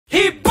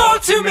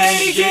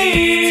RPG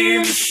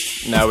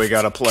games. Now we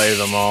gotta play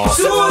them all.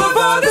 So all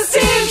about the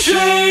Steam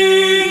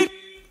Train.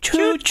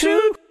 Choo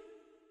choo.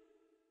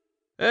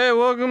 Hey,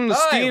 welcome to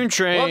Steam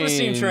Train. Welcome to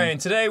Steam Train.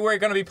 Today we're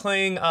going to be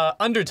playing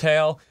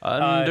Undertale.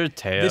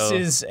 Undertale. This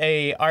is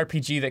a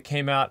RPG that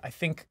came out, I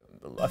think,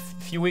 a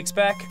few weeks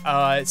back.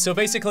 So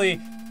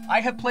basically, I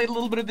have played a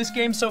little bit of this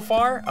game so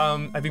far.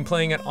 I've been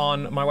playing it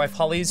on my wife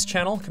Holly's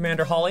channel,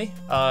 Commander Holly.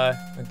 I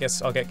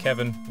guess I'll get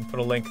Kevin and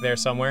put a link there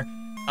somewhere.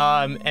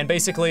 And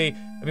basically,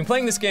 I've been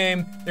playing this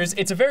game.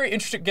 It's a very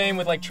interesting game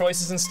with like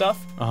choices and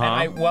stuff.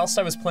 And whilst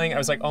I was playing, I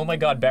was like, oh my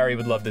god, Barry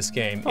would love this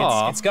game.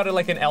 It's got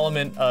like an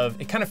element of,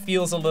 it kind of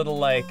feels a little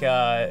like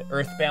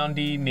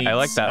Earthbound-y meets. I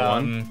like that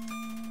one.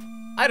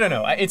 I don't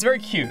know. It's very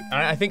cute.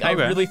 I think I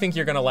really think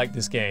you're gonna like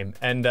this game.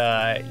 And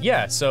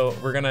yeah, so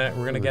we're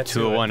gonna get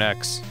to it.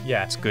 201X.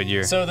 Yeah, it's a good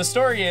year. So the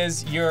story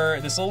is you're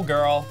this little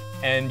girl,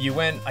 and you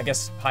went, I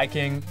guess,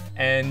 hiking,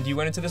 and you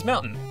went into this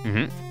mountain.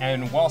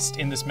 And whilst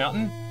in this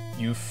mountain,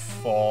 you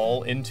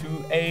fall into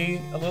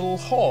a little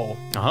hole.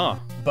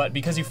 But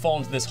because you fall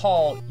into this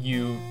hole,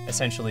 you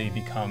essentially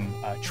become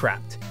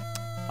trapped.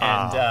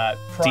 And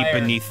deep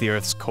beneath the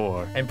Earth's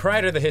core. And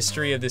prior to the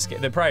history of this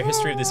game, the prior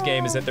history of this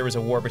game is that there was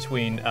a war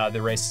between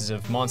the races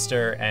of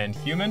monster and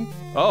human.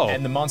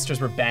 And the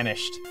monsters were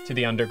banished to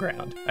the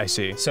underground. I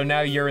see. So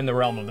now you're in the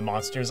realm of the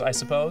monsters, I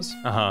suppose.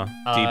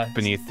 Deep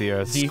beneath the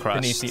Earth's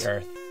crust. Deep beneath the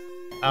Earth.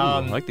 Ooh, I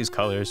like these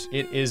colors.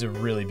 It is a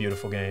really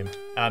beautiful game.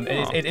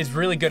 It is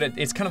really good at,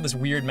 it's kind of this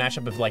weird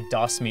mashup of like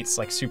DOS meets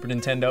like Super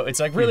Nintendo. It's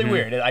like really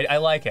weird. I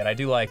like it, I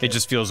do like it. It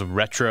just feels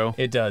retro.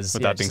 It does,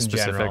 without being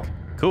specific. General.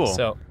 Cool.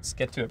 So, let's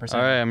get to it for a second.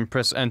 Alright, I'm gonna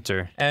press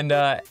enter. And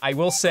I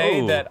will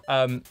say that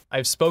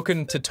I've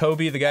spoken to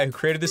Toby, the guy who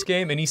created this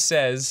game, and he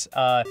says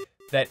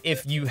that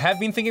if you have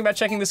been thinking about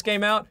checking this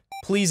game out,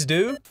 please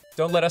do.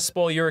 Don't let us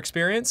spoil your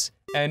experience.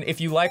 And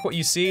if you like what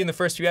you see in the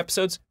first few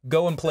episodes,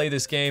 go and play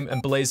this game and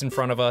blaze in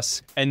front of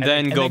us. And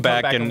then go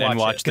back and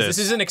watch this. Because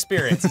this is an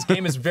experience. This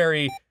game is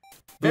very,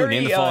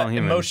 very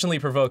emotionally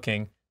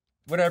provoking.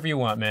 Whatever you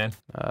want, man.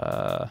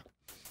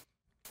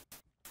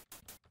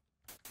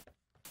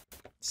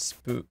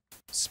 Spoopy.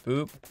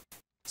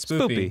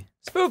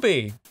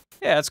 Spoopy.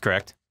 Yeah, that's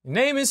correct. Your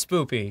name is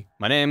Spoopy.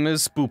 My name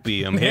is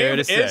Spoopy. I'm here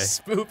to say. Name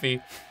is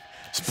Spoopy.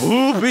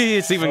 Spoopy!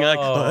 It's even like,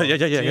 yeah.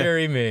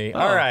 Deary me.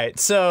 All right,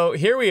 so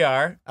here we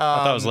are. I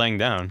thought I was laying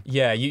down.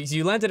 Yeah,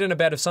 you landed in a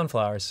bed of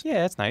sunflowers.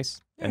 Yeah, that's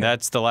nice. Yeah. And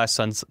that's the last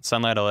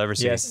sunlight I'll ever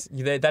see. Yes,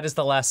 that is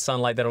the last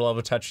sunlight that'll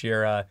ever touch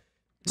your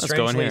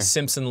strangely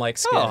Simpson-like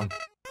skin.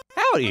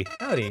 Howdy.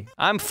 Howdy.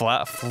 I'm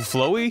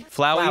Flowey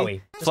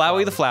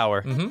the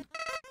flower.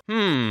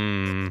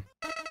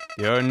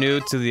 You're new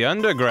to the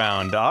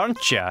underground,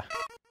 aren't ya?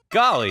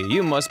 Golly,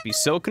 you must be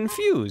so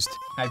confused.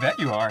 I bet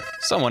you are.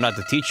 Someone ought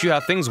to teach you how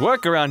things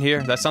work around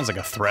here. That sounds like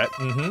a threat.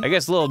 I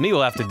guess little me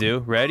will have to do.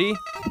 Ready?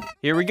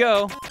 Here we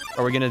go.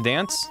 Are we gonna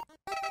dance?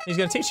 He's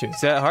gonna teach you.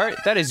 Is that heart?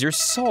 That is your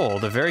soul,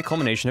 the very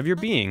culmination of your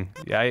being.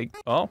 I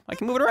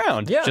can move it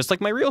around. Yeah. Just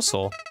like my real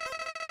soul.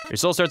 Your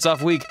soul starts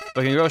off weak,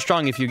 but can grow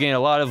strong if you gain a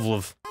lot of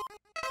love.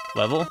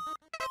 Level?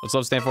 What's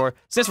love stand for? It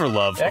stands for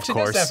love, it actually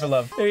of course. Does stand for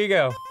love. There you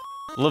go.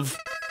 Love.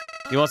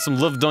 You want some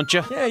love, don't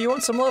you? Yeah, you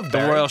want some love,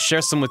 Barry. Don't worry, I'll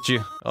share some with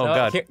you. Oh,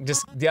 God. Here,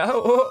 just, do you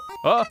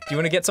want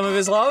to get some of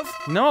his love?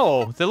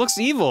 No, that looks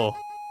evil.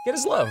 Get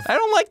his love. I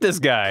don't like this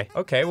guy.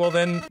 Okay, well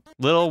then,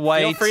 little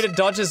white, feel free to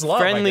dodge his love,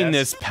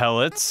 friendliness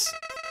pellets.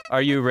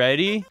 Are you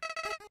ready?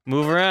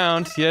 Move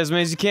around. Get as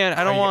many as you can.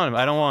 I don't want him.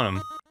 I don't want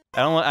him.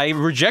 I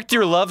reject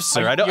your love,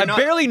 sir. I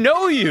barely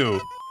know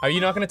you. Are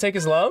you not gonna take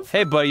his love?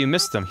 Hey, buddy, you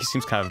missed him. He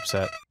seems kind of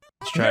upset.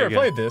 Let's try again. again. You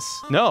never played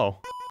this. No.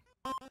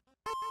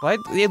 What?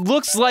 It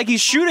looks like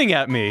he's shooting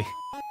at me.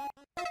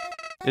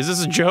 Is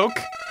this a joke?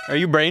 Are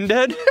you brain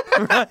dead?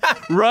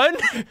 Run?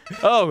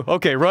 Oh,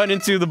 okay, run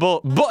into the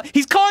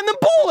he's calling them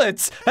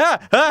bullets!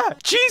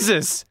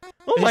 Jesus!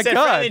 Oh my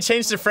god! They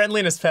changed to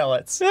friendliness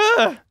pellets.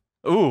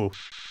 Ooh.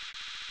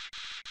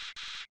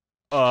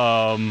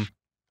 How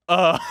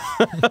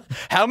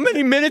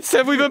many minutes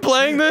have we been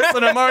playing this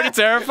and I'm already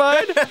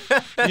terrified?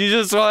 You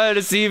just wanted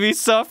to see me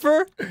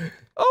suffer?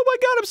 Oh my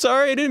god, I'm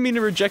sorry, I didn't mean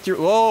to reject your-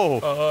 Whoa!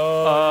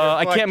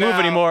 I can't move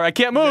anymore, I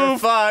can't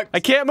move! I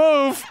can't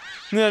move!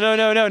 No.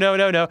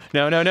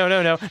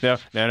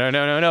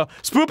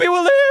 Spoopy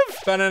will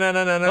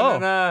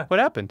live! No. What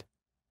happened?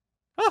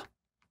 Oh,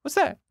 what's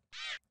that?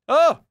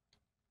 Oh!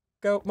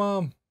 Goat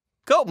mom.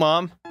 Goat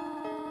mom?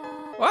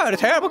 Wow, a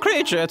terrible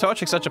creature,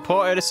 torturing such a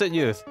poor innocent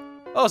youth.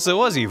 Oh, so it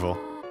was evil.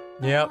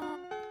 Yep.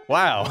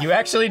 Wow. You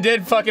actually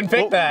did fucking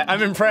pick that.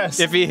 I'm impressed.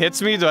 If he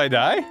hits me, do I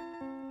die?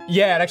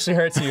 Yeah, it actually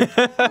hurts you.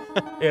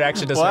 It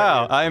actually does hurt you.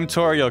 Wow, I am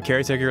Toriel,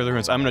 caretaker of the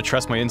ruins. I'm gonna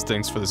trust my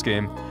instincts for this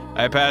game.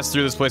 I pass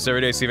through this place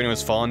every day to see if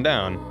anyone's fallen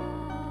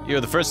down.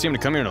 You're the first team to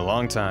come here in a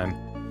long time.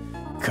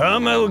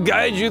 Come, I will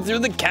guide you through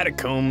the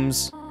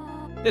catacombs.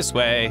 This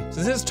way.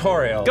 So this is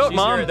Toriel. Goat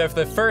mom.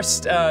 The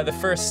first I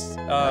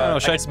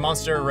guess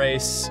monster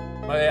race.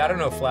 I don't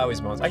know if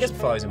Flowey's monster. I guess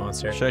Flowey's a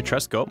monster. Should I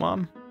trust Goat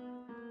Mom?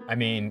 I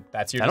mean,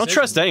 that's your decision. I don't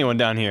trust anyone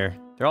down here.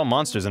 They're all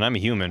monsters and I'm a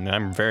human and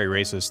I'm very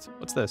racist.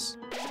 What's this?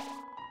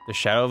 The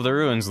shadow of the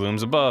ruins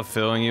looms above,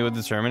 filling you with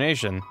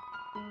determination.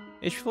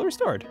 HP full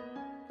restored.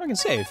 I can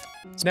save.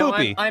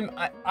 Spoopy.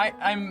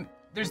 Now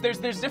there's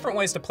different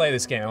ways to play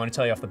this game. I want to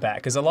tell you off the bat,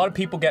 because a lot of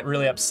people get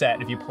really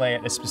upset if you play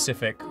it a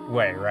specific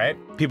way, right?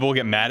 People will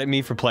get mad at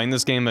me for playing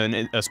this game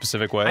in a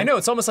specific way. I know,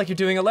 it's almost like you're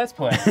doing a Let's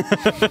Play.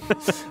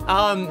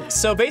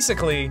 So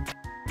basically,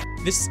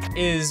 this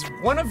is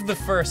one of the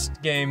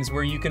first games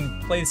where you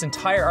can play this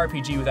entire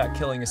RPG without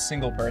killing a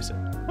single person.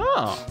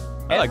 Oh,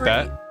 I like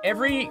that.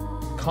 Every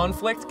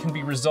conflict can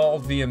be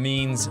resolved via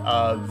means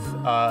of,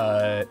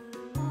 I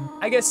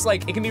guess,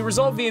 like, it can be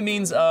resolved via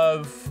means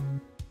of,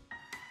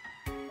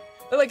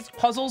 they're like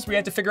puzzles where you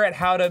have to figure out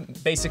how to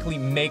basically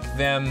make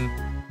them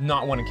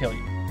not want to kill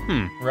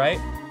you, right?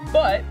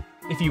 But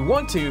if you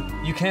want to,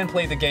 you can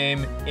play the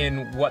game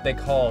in what they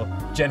call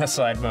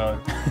genocide mode,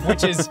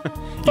 which is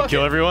you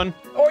kill everyone?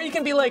 Or you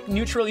can be like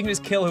neutral, you can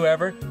just kill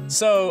whoever.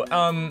 So,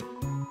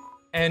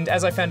 and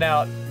as I found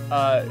out,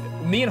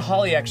 me and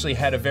Holly actually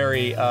had a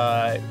very,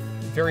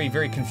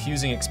 very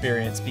confusing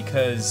experience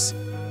because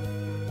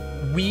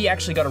we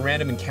actually got a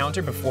random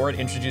encounter before it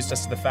introduced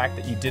us to the fact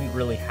that you didn't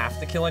really have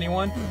to kill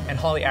anyone, and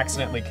Holly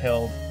accidentally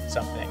killed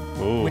something.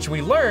 Ooh. Which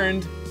we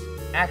learned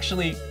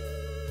actually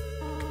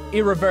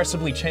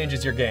irreversibly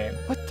changes your game.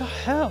 What the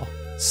hell?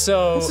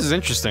 So this is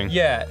interesting.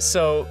 Yeah,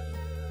 so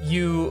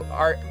you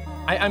are,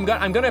 I'm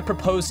gonna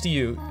propose to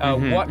you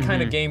what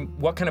kind of game,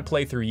 what kind of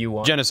playthrough you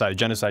want.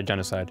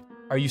 Genocide.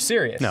 Are you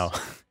serious? No.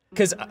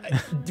 Because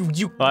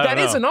Well, that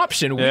is an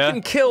option. Yeah. We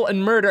can kill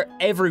and murder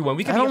everyone.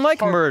 We can I don't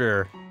like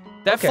murder.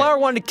 That Okay. flower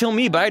wanted to kill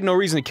me, but I had no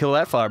reason to kill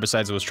that flower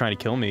besides it was trying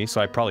to kill me,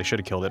 so I probably should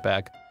have killed it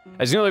back.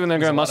 As you live in the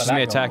ground, a lot of monsters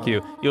may that going attack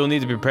you. You'll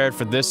need to be prepared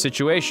for this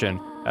situation.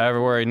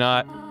 However, worry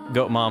not,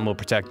 Goat Mom will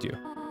protect you.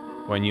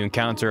 When you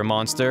encounter a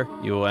monster,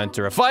 you will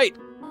enter a fight.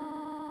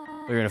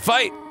 We're gonna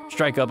fight.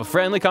 Strike up a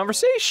friendly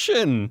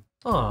conversation.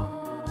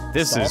 Aw.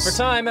 This All is for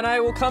time, and I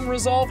will come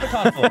resolve the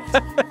conflict.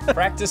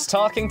 Practice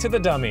talking to the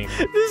dummy.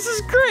 This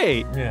is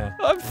great. Yeah.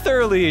 I'm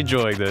thoroughly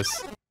enjoying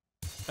this.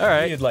 All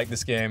right. You'd like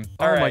this game.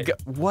 Oh All my right. god.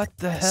 What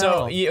the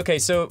hell? So, okay,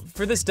 so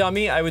for this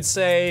dummy, I would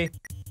say,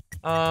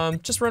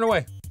 just run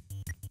away.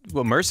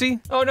 What, Mercy?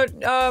 Oh no,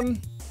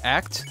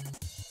 Act?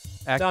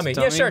 Act dummy.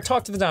 Yeah, sure.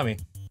 Talk to the dummy.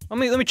 Let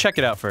me check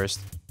it out first.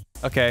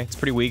 Okay, it's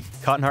pretty weak.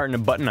 Cotton heart and a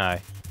button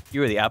eye.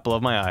 You are the apple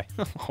of my eye.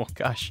 Oh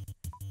gosh.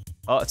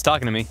 Oh, it's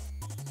talking to me.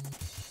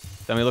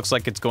 Dummy looks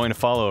like it's going to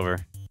fall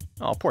over.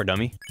 Oh, poor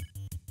dummy.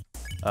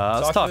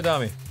 Let's Talk talk. to the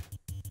dummy.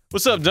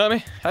 What's up,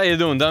 dummy? How you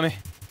doing, dummy?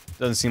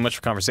 Doesn't seem much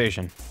for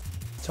conversation.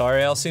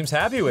 Tariel seems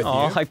happy with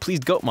Oh, you. I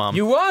pleased Goat Mom.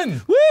 You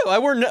won! Woo! I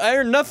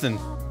earned nothing.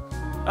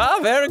 Ah,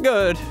 very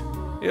good.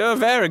 You're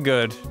very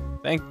good.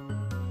 Thank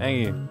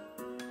you.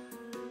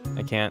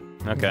 I can't.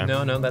 Okay.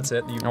 No, that's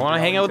it. I want to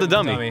hang out with the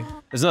dummy.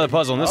 There's another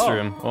puzzle in this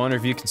room. I wonder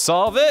if you can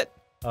solve it.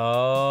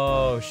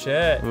 Oh,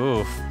 shit.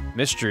 Oof.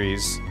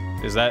 Mysteries.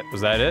 Was that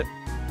it?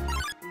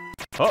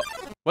 Oh,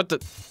 what the?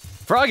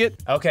 Frog it.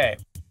 Okay,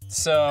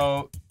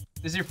 so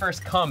this is your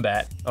first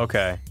combat.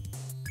 Okay.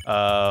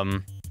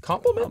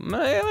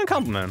 Compliment?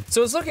 Compliment.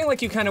 So it's looking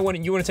like you kind of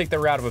want to take the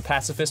route of a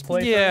pacifist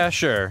play. Yeah,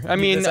 sure. I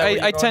mean, Is that what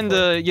you're I going tend for?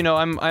 to, you know,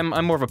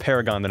 I'm more of a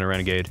paragon than a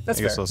renegade. That's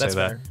I guess fair. I'll say That's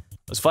that. fair.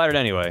 I was flattered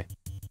anyway.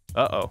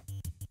 Uh-oh.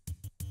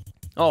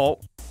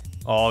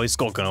 Oh, he's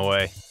skulking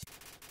away.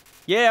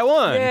 Yeah, I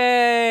won!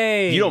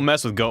 Yay! You don't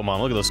mess with Goat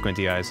Mom. Look at those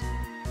squinty eyes.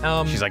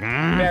 She's like,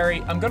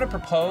 Barry, I'm gonna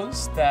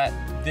propose that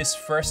this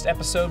first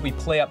episode we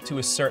play up to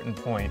a certain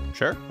point.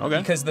 Sure, okay.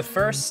 Because the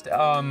first,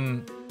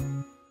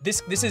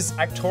 this is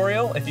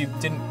actorial, if you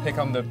didn't pick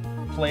on the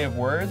play of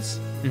words.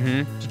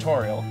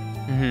 Tutorial.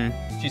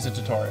 She's a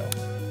tutorial.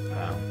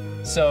 Wow.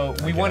 So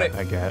we want to.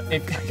 I get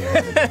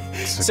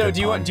it. So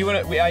do you want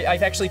to? I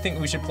actually think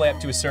we should play up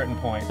to a certain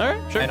point. All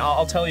right, sure. And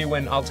I'll tell you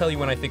when. I'll tell you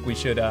when I think we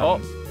should. Oh,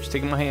 she's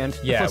taking my hand.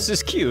 Yeah. This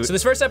is cute. So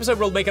this first episode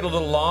we'll make it a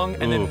little long,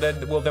 and Oof.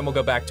 then we'll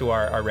go back to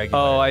our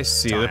regular. Oh, I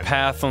see. The time.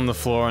 path on the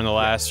floor in the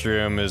last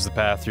room is the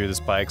path through the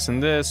spikes in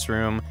this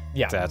room.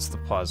 Yeah. That's the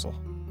puzzle.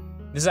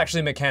 This is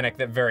actually a mechanic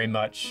that very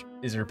much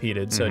is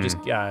repeated. So just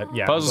yeah.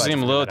 Puzzles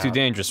seem a little too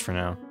dangerous for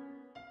now.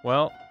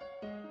 Well,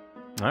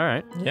 all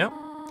right. Yeah.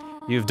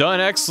 You've done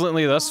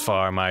excellently thus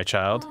far, my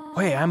child.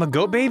 Wait, I'm a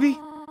goat baby?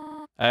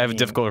 I have a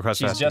difficult request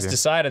to She's ask just of you.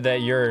 decided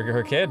that you're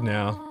her kid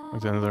now.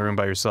 Look into the room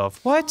by yourself.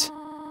 What?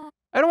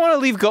 I don't want to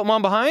leave Goat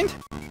Mom behind.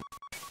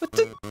 What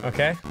the?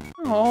 Okay.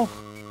 Oh.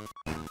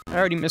 I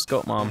already missed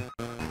Goat Mom.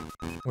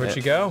 Where'd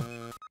she go?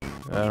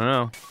 I don't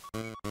know.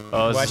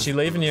 Oh, Why's she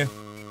leaving you?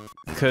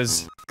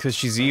 Cause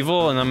she's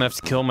evil and I'm gonna have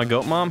to kill my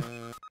Goat Mom?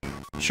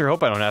 Sure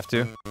hope I don't have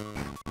to.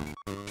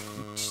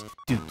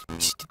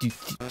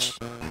 This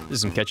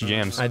is some catchy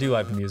jams. I do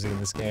like the music in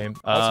this game.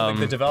 I also think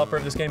the developer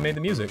of this game made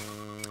the music.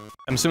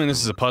 I'm assuming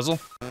this is a puzzle?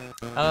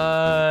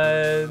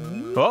 Uh...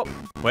 Oh,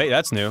 wait,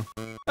 that's new.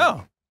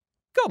 Oh,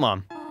 Goat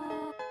Mom.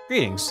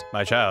 Greetings,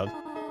 my child.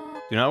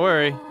 Do not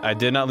worry, I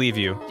did not leave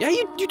you. Yeah,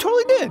 you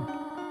totally did.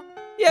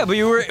 Yeah, but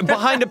you were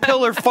behind a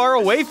pillar far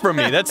away from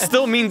me. That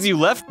still means you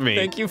left me.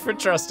 Thank you for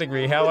trusting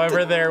me.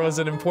 However, there was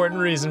an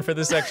important reason for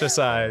this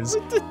exercise.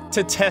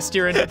 To test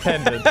your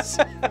independence.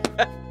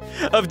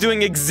 of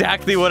doing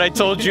exactly what I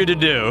told you to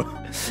do.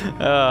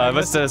 I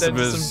must have some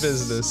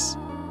business.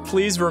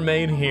 Please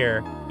remain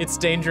here. It's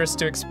dangerous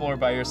to explore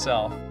by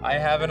yourself. I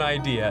have an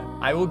idea.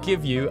 I will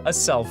give you a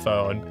cell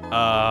phone.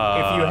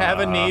 If you have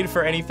a need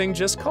for anything,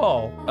 just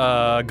call.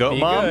 Goat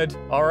Mom? Be good,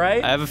 all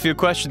right? I have a few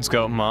questions,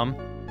 Goat Mom.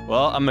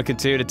 Well, I'm gonna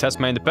continue to test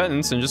my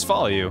independence and just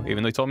follow you,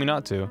 even though you told me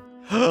not to.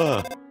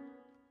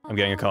 I'm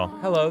getting a call.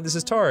 Hello, this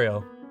is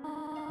Toriel.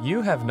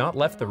 You have not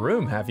left the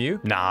room, have you?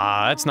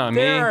 Nah, that's not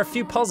me. There are a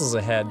few puzzles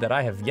ahead that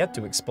I have yet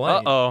to explain.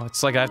 Uh-oh,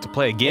 it's like I have to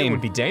play a game. It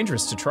would be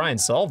dangerous to try and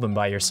solve them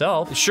by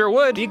yourself. It sure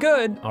would. Be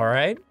good, all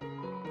right?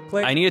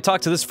 Click. I need to talk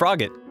to this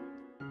frogget.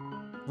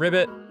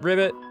 Ribbit,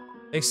 ribbit.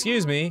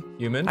 Excuse me,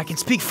 human. I can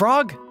speak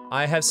frog?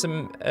 I have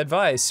some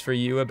advice for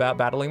you about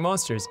battling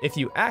monsters. If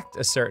you act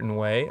a certain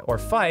way or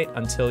fight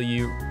until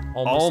you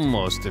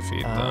almost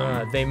defeat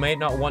them, they might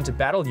not want to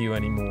battle you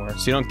anymore.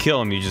 So you don't kill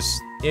them, you just...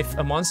 If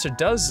a monster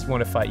does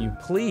want to fight you,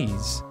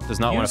 please does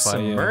not want to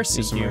fight you.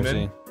 Mercy,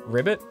 human.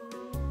 Ribbit.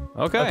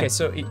 Okay. Okay,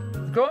 so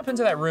go up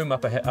into that room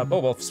up ahead. Oh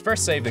well,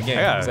 first save the game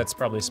because that's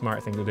probably a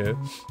smart thing to do.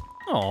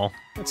 Oh,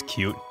 that's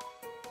cute.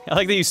 I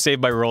like that you save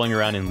by rolling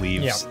around in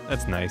leaves. Yeah.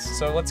 That's nice.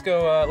 So let's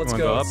go. Let's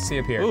go. Up? Let's see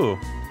up here. Ooh,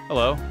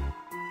 hello.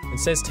 It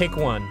says take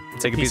one.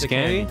 Take a piece of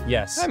candy?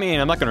 Yes. I mean,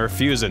 I'm not gonna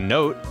refuse a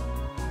note.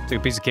 Take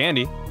a piece of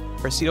candy.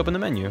 Press C to open the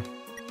menu.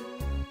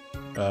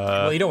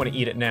 Well, you don't want to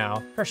eat it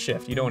now. Press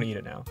shift. You don't want to eat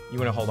it now. You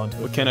want to hold on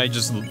to it. Can I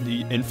just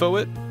info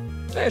it?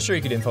 Yeah, sure,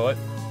 you could info it.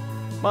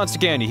 Monster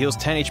candy heals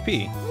 10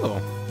 HP.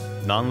 Oh,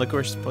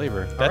 non-licorice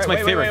flavor. That's right,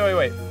 my favorite.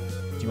 Wait.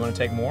 Do you want to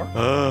take more?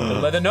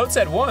 The note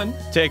said one.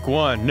 Take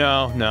one.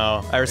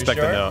 No. I respect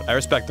sure? the note. I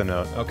respect the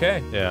note.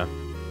 Okay. Yeah.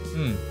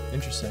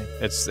 Interesting.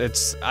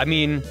 It's. I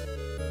mean,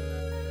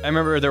 I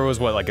remember there was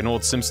what, like an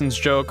old Simpsons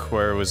joke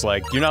where it was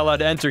like, you're not allowed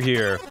to enter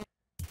here.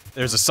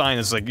 There's a sign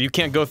that's like, you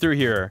can't go through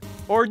here,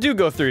 or do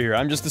go through here.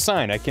 I'm just a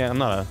sign. I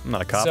can't. I'm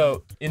not a cop.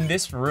 So in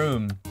this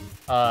room,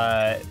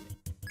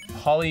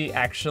 Holly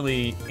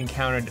actually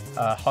encountered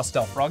a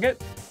hostile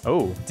frogget.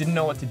 Oh. Didn't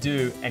know what to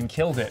do and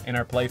killed it in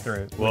our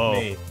playthrough Whoa. with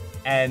me.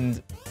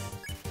 And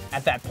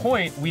at that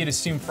point, we had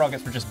assumed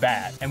froggets were just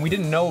bad, and we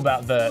didn't know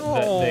about the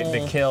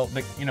kill,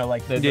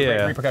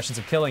 the repercussions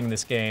of killing in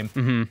this game.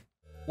 Mm-hmm.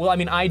 Well, I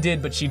mean, I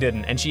did, but she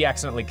didn't, and she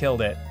accidentally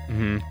killed it.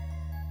 Mm-hmm.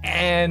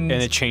 And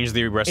it changed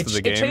the rest of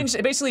the game?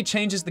 It basically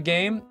changes the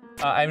game.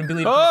 I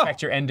believe it can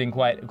affect your ending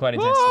quite intensely.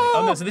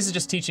 Oh no, so this is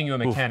just teaching you a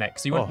mechanic.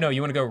 So you want you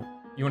want to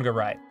go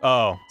right.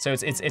 Oh. So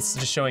it's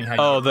just showing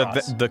how you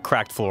the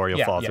cracked floor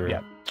you'll fall through.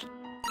 Yeah.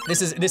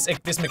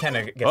 This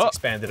mechanic gets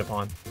expanded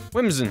upon.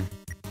 Whimsin.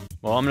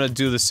 Well, I'm gonna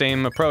do the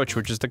same approach,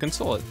 which is to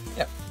console it.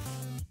 Yep.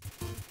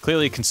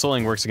 Clearly,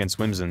 consoling works against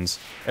Whimsins.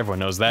 Everyone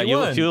knows that. You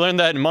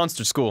learned that in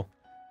monster school.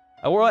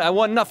 I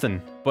won nothing,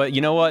 but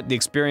you know what? The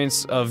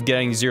experience of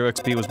getting 0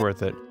 XP was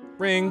worth it.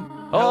 Ring.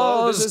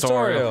 Oh, this is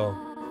Toriel.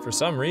 For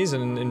some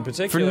reason in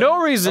particular. For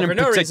no reason in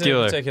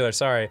particular,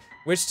 sorry.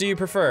 Which do you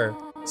prefer?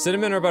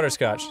 Cinnamon or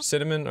butterscotch?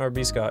 Cinnamon or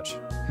B-scotch?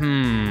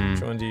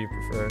 Which one do you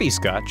prefer?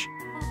 B-scotch.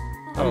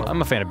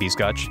 I'm a fan of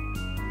B-scotch.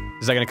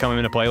 Is that gonna come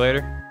into play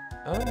later?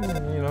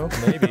 You know,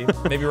 maybe.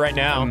 Maybe right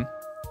now.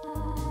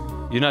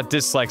 You do not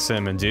dislike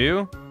cinnamon, do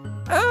you?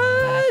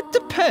 It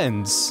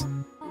depends.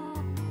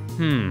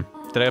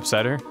 Did I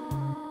upset her?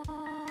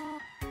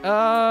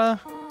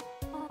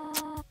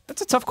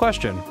 That's a tough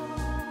question.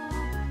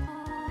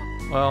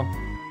 Well,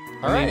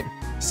 all right.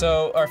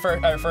 So our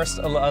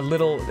first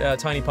little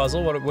tiny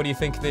puzzle. What do you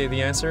think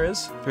the answer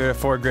is? 3 or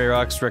 4 gray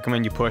rocks.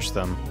 Recommend you push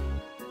them.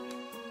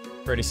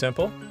 Pretty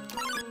simple.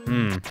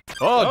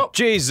 Oh,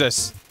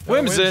 Jesus!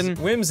 Whimsin!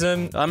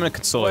 Whimsin! I'm gonna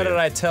console you. What did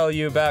I tell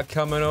you about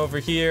coming over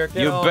here?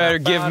 You better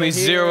give me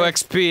 0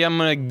 XP. I'm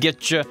gonna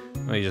get you.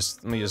 Let me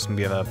just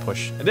be able to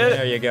push. I did it.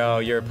 There you go.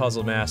 You're a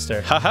puzzle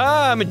master.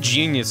 Haha! I'm a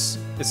genius.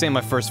 This ain't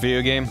my first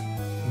video game.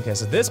 Okay,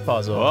 so this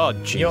puzzle. Oh,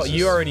 Jesus.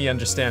 You already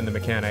understand the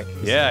mechanic.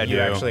 Yeah, I do. You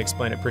actually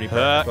explain it pretty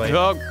perfectly.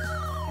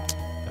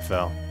 I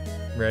fell.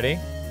 Ready?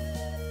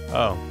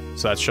 Oh,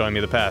 so that's showing me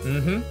the path.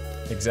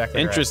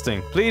 Exactly. Interesting.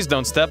 Right. Please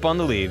don't step on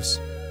the leaves.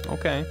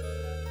 Okay.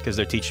 Because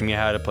they're teaching me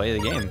how to play the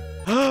game.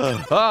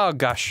 Oh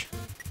gosh.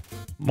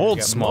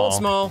 Mold small.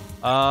 Mold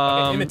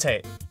small. Okay,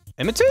 imitate.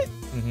 Imitate?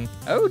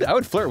 I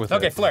would flirt with it.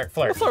 Okay, flirt.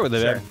 I'll flirt with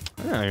it. Sure.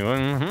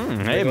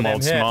 Hey,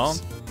 mold small.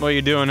 What are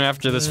you doing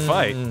after this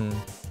fight?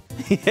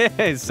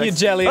 Yes. You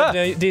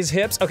jelly these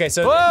hips. Okay,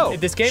 so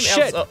this game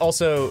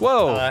also.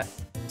 Whoa.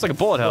 It's like a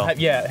bullet hell.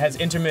 It has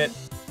intermittent.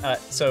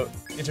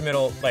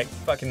 Intermittent, like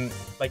fucking,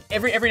 like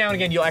every now and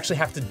again, you'll actually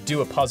have to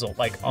do a puzzle,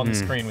 like on the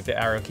screen with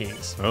the arrow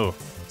keys. Oh.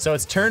 So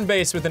it's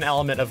turn-based with an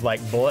element of like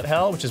bullet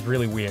hell, which is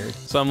really weird.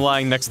 So I'm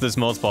lying next to this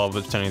mold small,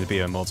 but pretending to be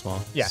a mold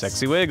small. Yes.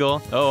 Sexy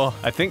wiggle. Oh,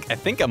 I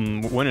think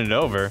I'm winning it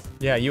over.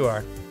 Yeah, you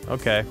are.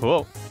 Okay.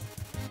 Whoa.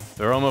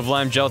 The aroma of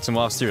lime gelatin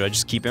wafts through. I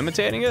just keep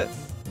imitating it.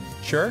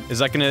 Sure.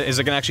 Is it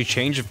gonna actually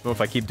change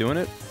if I keep doing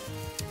it?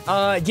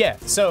 Yeah.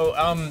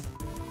 So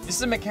this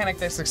is a mechanic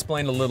that's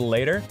explained a little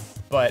later,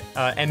 but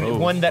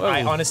one that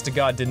I, honest to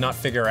God, did not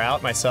figure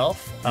out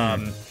myself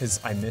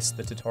because I missed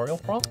the tutorial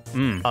prompt.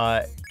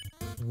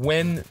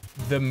 when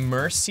the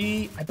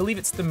mercy, I believe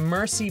it's the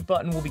mercy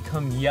button will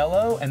become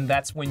yellow, and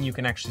that's when you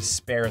can actually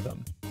spare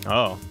them.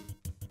 Oh.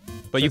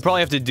 But you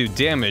probably have to do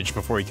damage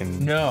before you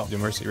can do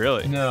mercy,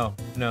 really? No.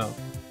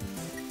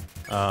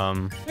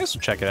 I guess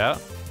we'll check it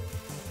out.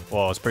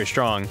 Well, it's pretty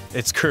strong.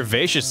 It's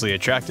curvaceously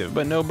attractive,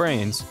 but no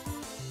brains.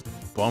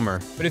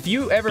 Bummer. But if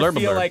you ever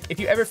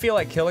feel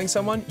like killing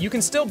someone, you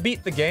can still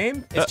beat the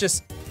game. It's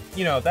just,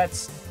 you know,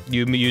 that's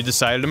you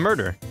decided to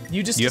murder.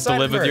 You just have to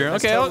live with your.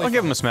 That's Okay, totally I'll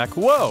give him a smack.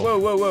 Whoa.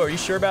 Whoa. Are you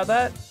sure about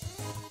that?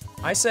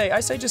 I say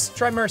just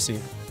try mercy.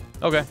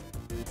 Okay.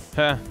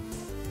 Huh.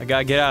 I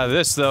gotta get out of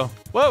this though.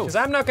 Whoa. Because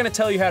I'm not gonna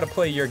tell you how to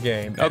play your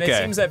game. And it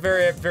seems that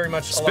very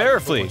much. Spare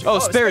fleet. Oh,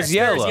 spare is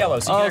yellow. Spare is yellow,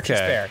 so you can actually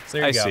spare. So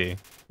there you go. I see.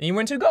 And you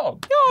win 2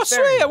 gold. Oh,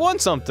 sweet! I won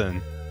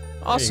something.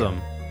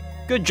 Awesome.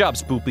 Good job,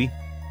 Spoopy.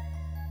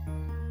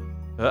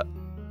 All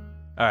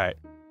right.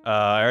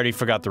 I already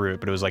forgot the route,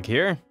 but it was like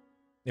here.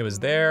 It was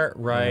there,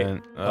 right,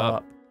 and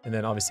up, and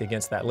then obviously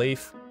against that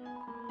leaf.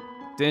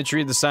 Didn't you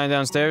read the sign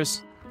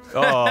downstairs?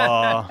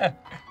 Oh,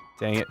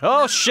 dang it!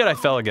 Oh shit! I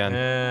fell again.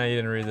 Yeah, you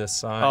didn't read this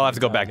sign. Oh, I have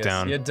to go back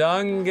down. You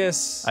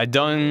dungus. I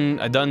done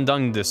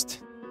dungdist.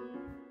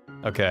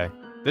 Okay,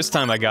 this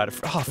time I got it.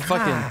 Oh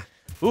fucking,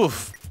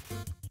 oof.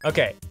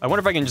 Okay. I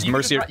wonder if I can just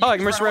mercy it. Oh, I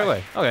can mercy right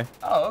away. Okay.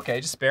 Oh,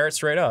 okay. Just spare it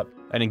straight up.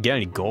 I didn't get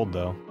any gold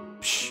though.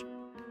 Psh.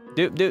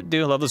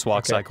 Do love this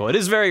walk cycle. It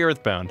is very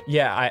earthbound.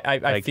 Yeah,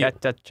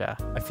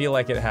 I feel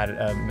like it had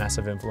a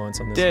massive influence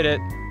on this. Did it?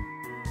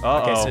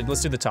 Uh-oh. Okay, so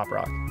let's do the top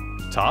rock.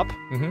 Top?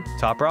 Mm-hmm.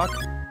 Top rock?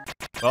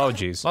 Oh,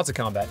 jeez. Lots of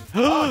combat.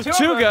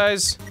 Two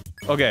guys!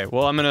 Okay,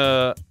 well, I'm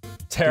gonna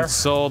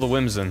console the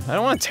Whimsin. I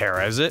don't want to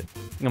terrorize it.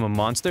 I'm a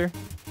monster.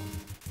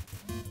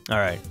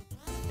 Alright.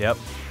 Yep.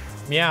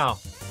 Meow.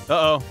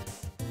 Uh-oh.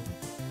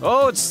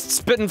 Oh, it's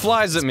spitting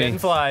flies at me. Spitting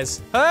flies.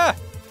 Ah!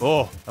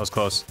 Oh, that was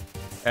close.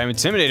 I'm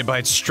intimidated by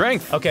its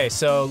strength. Okay,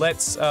 so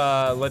let's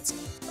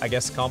I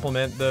guess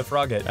compliment the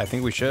frog hit. I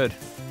think we should.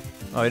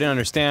 Oh, I didn't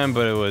understand,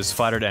 but it was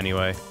flattered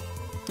anyway.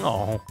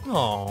 Oh.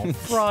 Oh,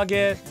 frog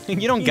hit.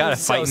 You don't gotta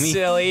fight me. So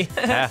silly.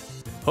 Ah.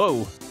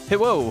 Whoa. Hey,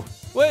 whoa.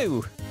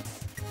 Whoa.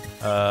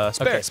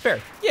 Spare. Okay, spare.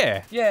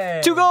 Yeah.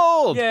 Yay. 2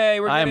 gold! Yay,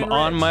 we're getting I'm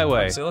on my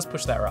way. So let's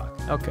push that rock.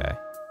 Okay.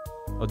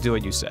 I'll do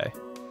what you say.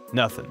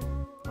 Nothing.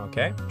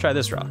 Okay. Try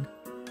this rock.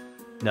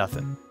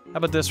 Nothing. How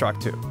about this rock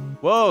too?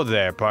 Whoa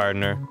there,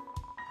 partner.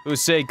 Who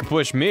say you can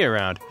push me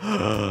around?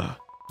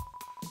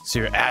 So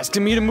you're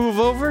asking me to move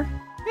over?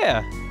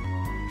 Yeah.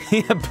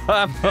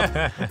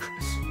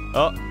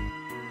 Oh.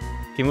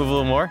 Can you move a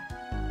little more?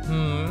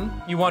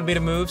 You want me to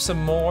move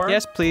some more?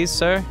 Yes, please,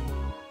 sir.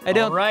 I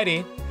don't.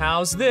 Alrighty.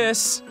 How's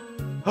this?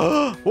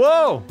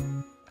 Whoa!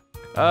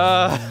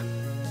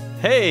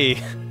 Hey,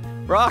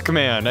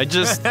 Rockman.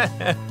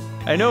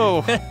 I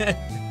know.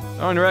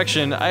 Wrong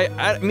direction.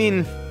 I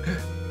mean,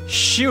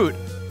 shoot.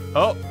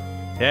 Oh.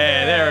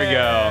 Yeah, there we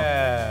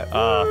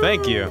go.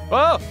 Thank you.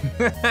 Whoa!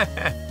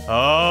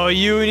 Oh,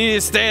 you need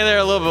to stay there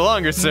a little bit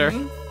longer, sir.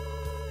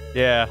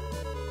 Yeah.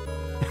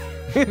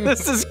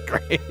 This is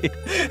great.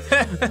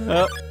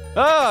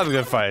 I'm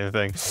gonna fight the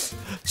thing.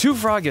 2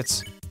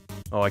 froggets.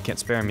 Oh, I can't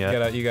spare him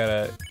yet. You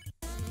gotta.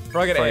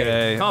 Frogget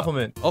A.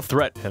 Compliment. I'll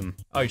threat him.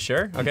 Oh, you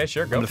sure? Okay,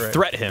 sure. Go for it.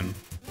 Threat him.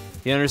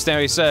 He didn't understand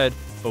what he said,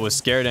 but was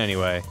scared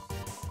anyway.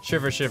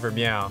 Shiver, shiver,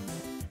 meow.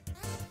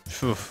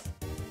 Oof.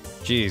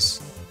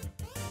 Jeez.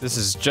 This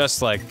is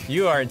just like...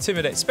 You are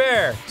intimidated.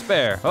 Spare!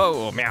 Spare.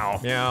 Oh, meow.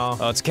 Meow.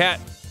 Oh, it's a cat.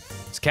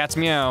 It's cat's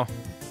meow.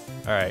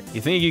 Alright,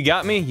 you think you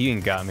got me? You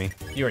ain't got me.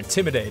 You're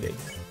intimidated.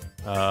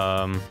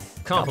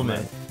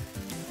 Compliment.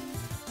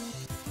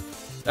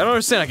 I don't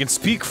understand. I can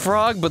speak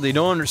frog, but they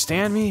don't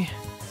understand me?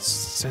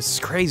 It's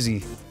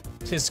crazy.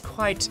 Tis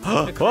quite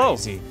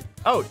crazy.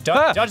 Oh,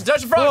 dodge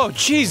the frog! Oh,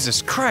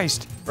 Jesus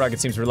Christ. Frog, it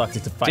seems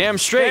reluctant to fight. Damn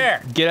straight.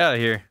 Spare. Get out of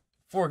here.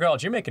 4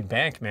 gold. You're making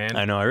bank, man.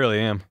 I know, I really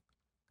am.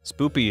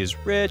 Spoopy is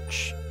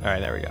rich. Alright,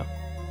 there we go.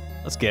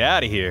 Let's get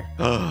out of here.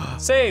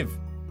 Save!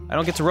 I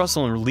don't get to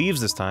rustle in leaves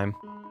this time.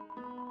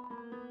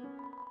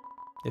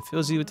 It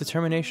fills you with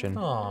determination.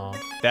 Aww.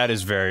 That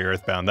is very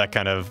earthbound, that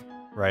kind of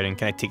writing.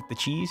 Can I take the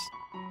cheese?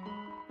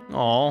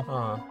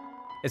 Aww.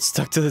 It's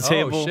stuck to the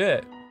table. Oh,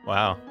 shit.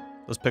 Wow.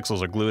 Those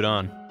pixels are glued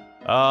on.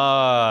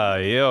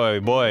 Yo,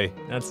 boy.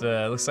 That's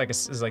looks like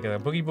it's like a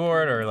boogie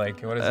board or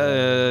like, what is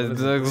it?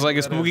 It looks like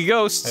a spooky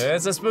ghost.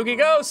 It's a spooky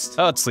ghost!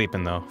 Oh, it's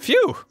sleeping though.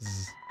 Phew!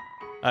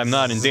 I'm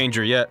not in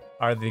danger yet.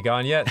 Are they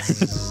gone yet?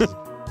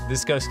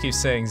 This ghost keeps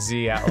saying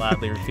Z out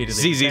loudly,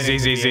 repeatedly.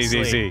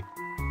 Z.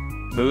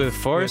 Move with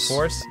force? With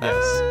force?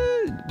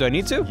 Yes. Do I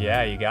need to?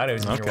 Yeah, you got it.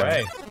 It was in your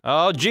way.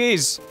 Oh,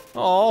 jeez.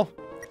 Oh.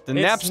 The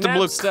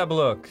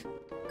Napstablook.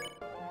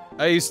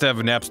 I used to have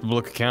a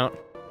Napstablook account.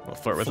 I'll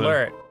flirt with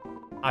him.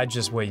 I'd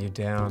just weigh you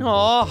down.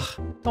 Aw,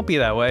 don't be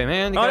that way,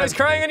 man. Oh, he's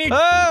crying on you!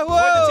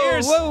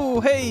 Whoa! Whoa,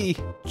 hey!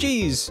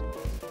 Jeez.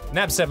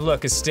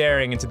 Napstablook is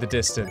staring into the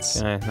distance.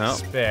 No.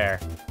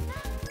 Spare.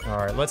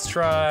 Alright, let's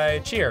try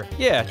cheer.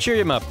 Yeah, cheer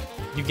him up.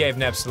 You gave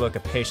Napstablook a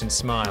patient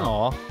smile.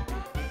 Aw.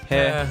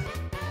 Hey.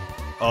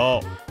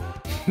 Oh.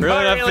 Really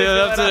not feeling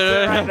up to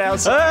it right now.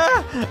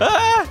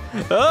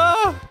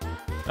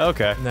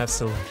 Okay. And that's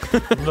the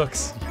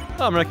looks.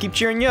 Oh, I'm gonna keep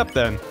cheering you up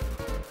then.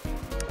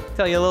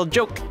 Tell you a little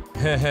joke.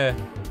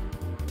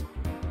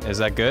 Is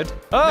that good?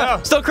 Oh,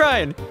 No. Still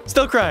crying.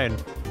 Still crying.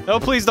 Oh,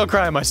 please don't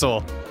cry in my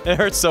soul. It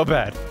hurts so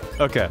bad.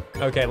 Okay.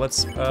 Okay,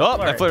 let's. Oh, I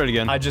flirt. flirted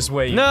again. I just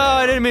wait. No,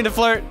 I didn't mean to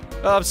flirt.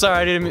 Oh, I'm sorry.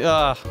 I didn't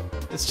mean.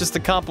 It's just a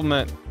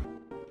compliment.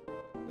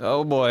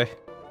 Oh boy.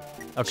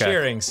 Okay.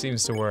 Cheering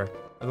seems to work.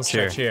 Let's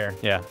Cheer. try cheer.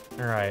 Yeah.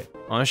 All right.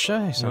 Wanna show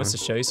you Wants to something?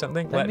 show you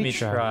something? Let Let me me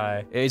try.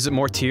 try. Is it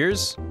more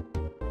tears?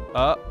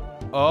 Oh.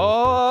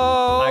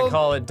 I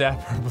call it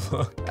dapper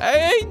blue.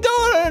 I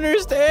don't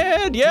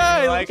understand.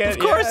 Yeah, you like it? of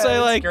course Yeah, I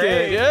it's like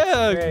great. it.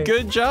 Yeah, It's great.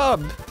 good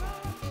job.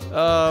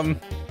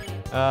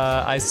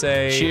 I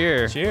say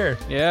Cheer. Cheer.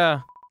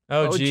 Yeah.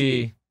 Oh, Oh,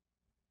 gee.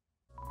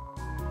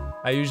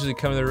 I usually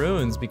come to the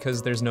ruins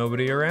because there's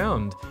nobody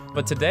around.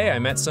 But today I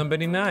met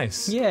somebody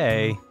nice.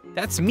 Yay.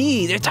 That's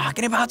me. They're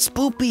talking about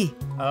Spoopy.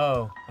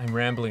 Oh, I'm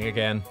rambling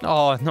again.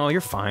 Oh, no, you're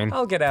fine.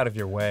 I'll get out of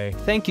your way.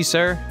 Thank you,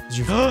 sir.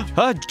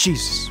 Oh,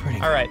 Jesus. Where'd he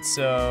go? All right,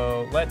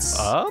 so let's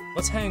Up?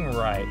 hang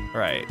right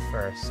Right.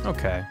 first.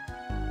 Okay.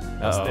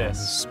 What's Uh-oh, this?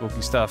 is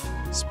spooky stuff.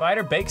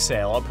 Spider bake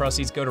sale. All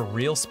proceeds go to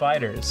real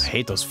spiders. I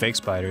hate those fake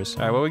spiders.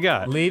 All right, what we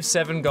got? Leave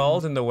 7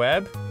 gold in the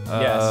web.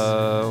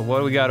 Yes. What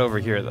do we got over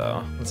here,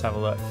 though? Let's have a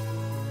look.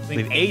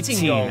 Leave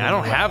 18. gold in I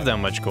don't the have web. that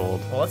much gold.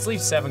 Well, let's leave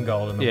 7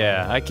 gold in the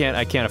Yeah, I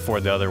can't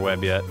afford the other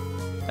web yet.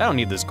 I don't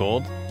need this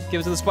gold. Give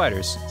it to the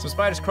spiders. web. So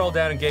spiders crawled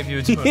down and gave you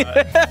a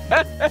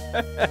donut.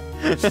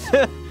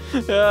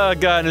 Oh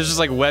god, and there's just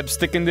like web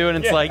sticking to it,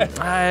 and it's like,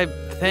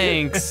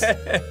 thanks.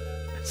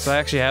 So I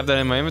actually have that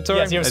in my inventory?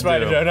 Yes, you have I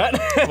spider do.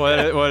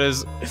 donut. What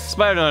is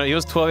spider donut? He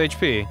was 12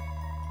 HP.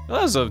 Well,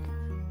 that was a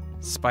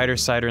spider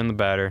cider in the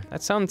batter.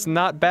 That sounds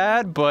not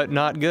bad, but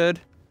not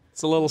good.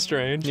 It's a little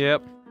strange.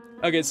 Yep.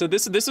 Okay, so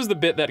this is the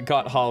bit that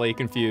got Holly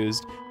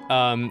confused.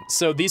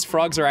 So these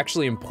frogs are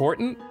actually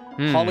important.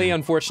 Holly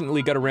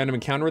unfortunately got a random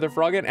encounter with a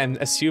frogget and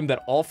assumed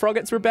that all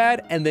froggets were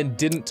bad and then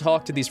didn't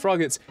talk to these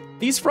froggets.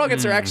 These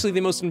froggets are actually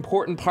the most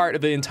important part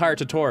of the entire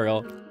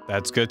tutorial.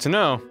 That's good to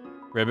know.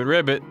 Ribbit,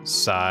 ribbit,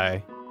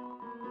 sigh.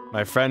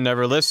 My friend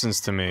never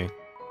listens to me.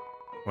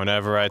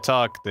 Whenever I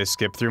talk, they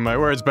skip through my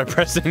words by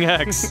pressing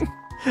X.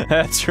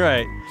 That's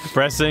right,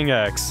 pressing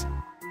X.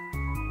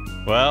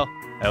 Well,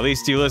 at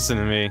least you listen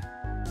to me.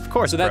 Of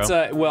course, So that's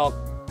bro.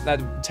 well,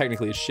 that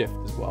technically is shift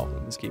as well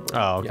in this keyboard.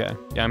 Oh, okay.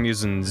 Yeah, I'm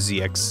using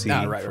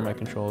ZXC Right, for my right.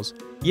 controls.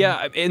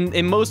 Yeah,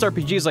 in most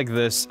RPGs like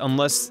this,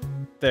 unless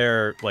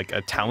they're like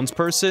a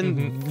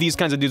townsperson, these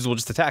kinds of dudes will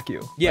just attack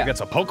you. Yeah. Like, that's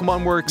how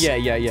Pokemon works. Yeah.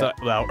 That's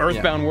how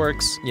Earthbound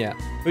works. Yeah,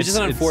 which is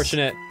an It's-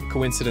 unfortunate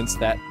coincidence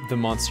that the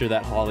monster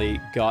that Holly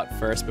got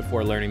first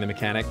before learning the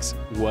mechanics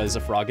was a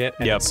frogget,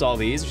 and Yep. saw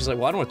these. She's like,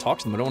 well, I don't want to talk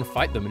to them. I don't want to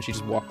fight them, and she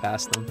just walked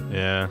past them.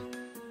 Yeah.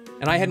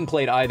 And I hadn't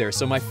played either,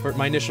 so my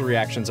initial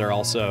reactions are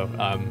also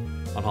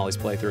on Holly's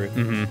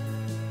playthrough.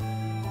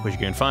 Which you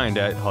can find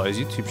at Holly's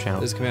YouTube channel.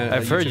 This command-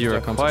 I've heard you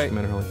are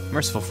youtube.com/Commander quite Holly.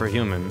 merciful for a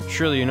human.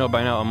 Surely you know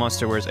by now a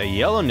monster wears a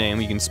yellow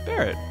name, you can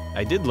spare it.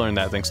 I did learn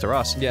that thanks to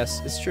Ross.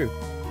 Yes, it's true.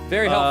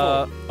 Very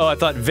helpful. Oh, I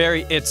thought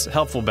it's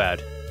helpful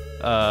bad.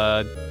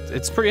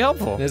 It's pretty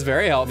helpful. It's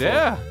very helpful.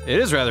 Yeah, it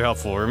is rather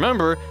helpful.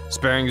 Remember,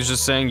 sparing is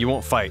just saying you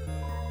won't fight.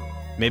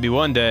 Maybe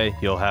one day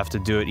you'll have to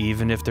do it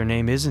even if their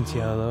name isn't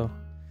yellow.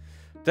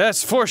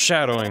 That's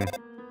foreshadowing.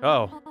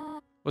 Oh,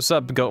 what's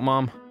up, Goat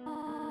Mom?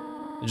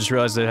 I just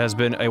realized that it has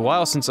been a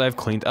while since I've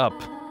cleaned up.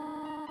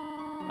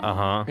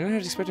 Uh-huh. You're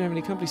not expecting to have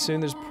any company soon.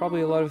 There's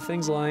probably a lot of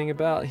things lying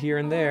about here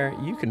and there.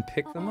 You can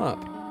pick them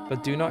up,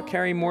 but do not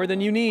carry more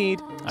than you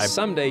need.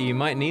 Someday you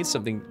might need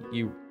something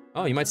you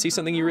might see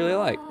something you really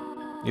like.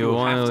 You'll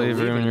want have to to leave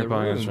leave room it in in your the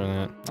pockets for room.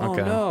 that. Oh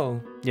Okay.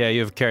 no. Yeah,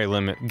 you have carry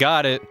limit.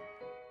 Got it.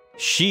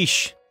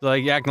 Sheesh.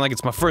 Like acting like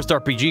it's my first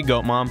RPG,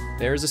 Goat Mom.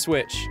 There's a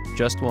switch.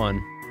 Just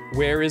one.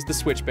 Where is the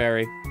switch,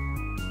 Barry?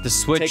 The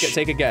switch.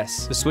 Take a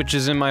guess. The switch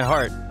is in my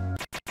heart.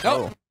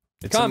 Oh,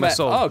 It's in my combat.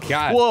 soul. Oh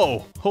god.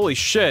 Whoa! Holy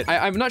shit!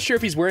 I'm not sure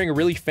if he's wearing a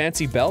really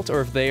fancy belt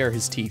or if they are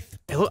his teeth.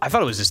 I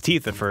thought it was his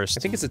teeth at first.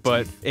 I think it's a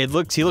but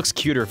teeth. he looks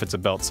cuter if it's a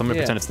belt. So I'm gonna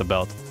Yeah. pretend it's the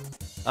belt.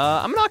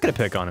 I'm not gonna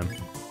pick on him.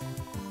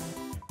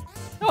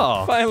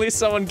 Oh. Finally,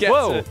 someone gets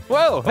Whoa! it.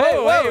 Whoa! Hey!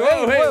 Whoa, Whoa! hey, Hey!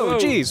 whoa, hey, Whoa! whoa.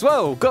 Jeez!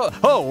 Whoa! Go!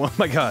 Oh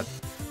my god!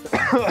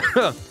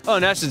 Oh,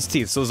 Nash is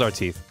teeth. So is our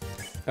teeth.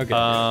 Okay.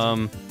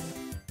 Don't.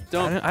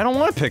 I don't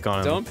want to pick on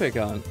him. Don't pick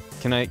on.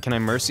 Can I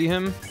mercy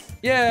him?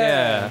 Yeah.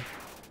 Yeah.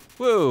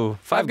 Woo!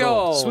 5 gold.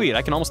 gold. Sweet.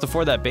 I can almost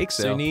afford that bake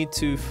So sale. you need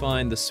to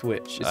find the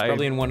switch. It's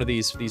probably in one of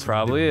these.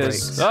 Probably big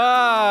is. breaks.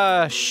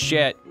 Ah,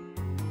 shit.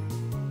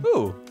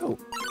 Ooh.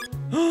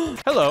 Oh.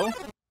 Hello.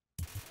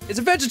 It's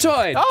a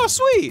Vegetoid. Oh,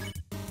 sweet.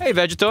 Hey,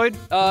 Vegetoid.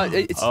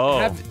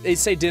 They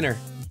say dinner.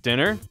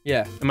 Dinner?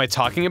 Yeah. Am I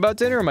talking about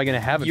dinner or am I gonna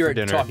have it You're for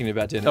dinner? talking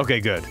about dinner. Okay,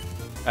 good.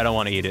 I don't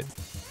want to eat it.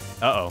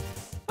 Uh-oh.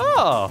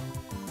 Oh,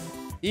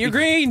 Eat your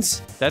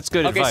greens. that's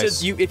good Okay, advice.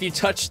 so if you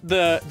touch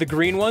the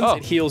green ones, Oh.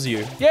 it heals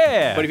you.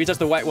 Yeah. But if you touch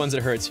the white ones,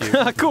 it hurts you.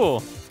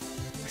 Cool.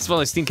 Smell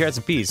like steamed carrots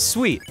and peas.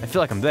 Sweet. I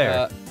feel like I'm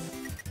there.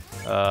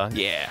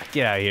 Yeah.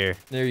 Get out of here.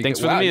 There you Thanks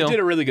go. for Wow, the meal. you did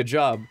a really good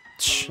job.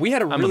 We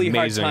had a I'm really hard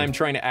amazing. time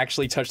trying to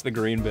actually touch the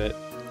green bit.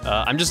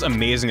 I'm just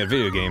amazing at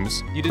video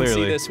games. You didn't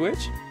clearly. see the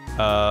Switch?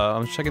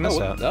 I'm checking this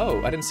out.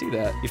 Oh, I didn't see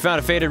that. You found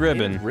a faded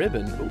ribbon. Faded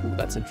ribbon. Ooh,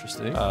 that's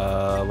interesting.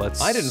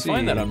 Let's I didn't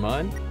find that on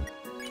mine.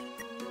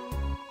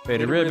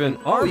 Faded ribbon.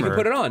 Oh, Armor. you can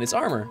put it on. It's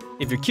armor.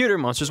 If you're cuter,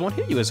 monsters won't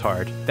hit you as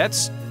hard.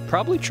 That's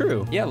probably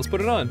true. Yeah, let's put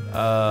it on.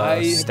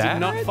 I stats? did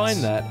not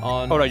find that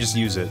on Oh, did I just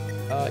use it?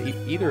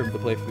 either of the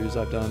playthroughs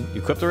I've done.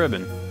 You clipped the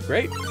ribbon.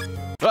 Great.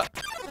 Ah.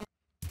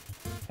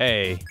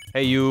 Hey,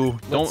 you.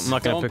 I'm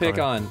not gonna pick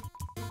on.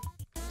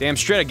 Damn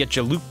straight, I get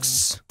you, Luke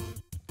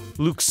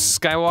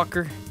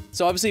Skywalker.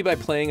 So obviously by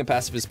playing a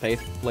pacifist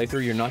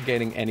playthrough, you're not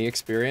getting any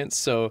experience,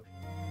 so...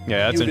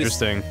 Yeah, that's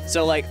interesting.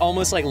 So like,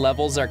 almost like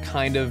levels are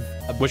kind of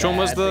a Which one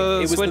was the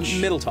It was Switch?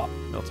 the middle top.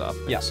 Middle top.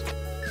 Yes.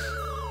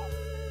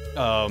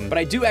 But But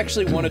I do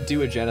actually want to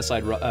do a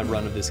genocide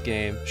run of this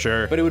game.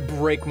 Sure. But it would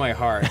break my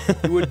heart.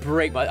 It would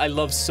break my... I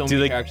love so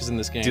many characters in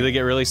this game. Do they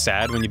get really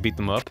sad when you beat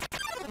them up?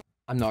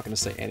 I'm not gonna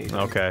say anything.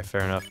 Okay,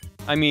 fair enough.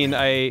 I mean,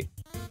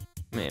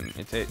 Man,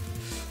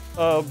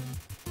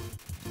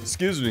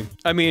 excuse me.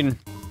 I mean,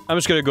 I'm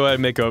just gonna go ahead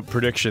and make a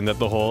prediction that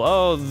the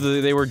whole,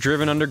 they were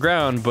driven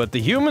underground, but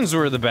the humans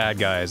were the bad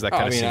guys. That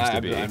kind of seems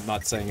to be. I'm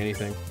not saying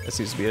anything. That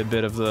seems to be a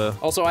bit of the...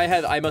 Also,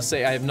 I must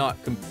say, I have not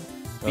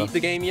beat the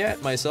game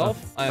yet,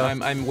 myself.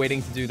 I'm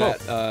waiting to do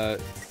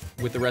that,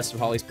 with the rest of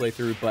Holly's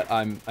playthrough, but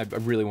I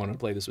really want to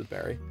play this with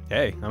Barry.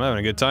 Hey, I'm having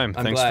a good time.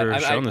 Thanks for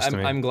showing this to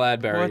me. I'm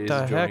glad Barry is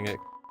enjoying it.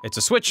 It's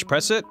a switch,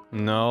 press it.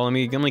 No, let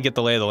me get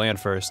the lay of the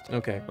land first.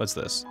 Okay. What's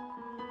this?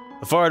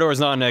 The far door is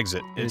not an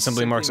exit. It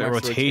simply marks a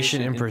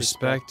rotation in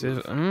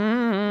perspective.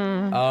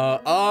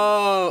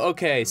 Oh,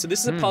 okay. So this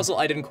is a puzzle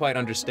I didn't quite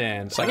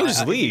understand. So I can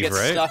just leave, if you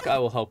get stuck, I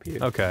will help you.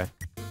 Okay.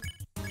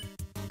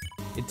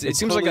 It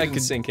seems like I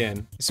could sink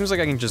in. It seems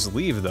like I can just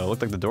leave though.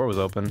 Looked like the door was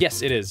open.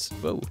 Yes, it is.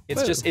 Whoa.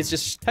 It's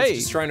just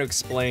trying to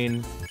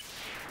explain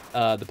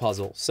the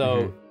puzzle.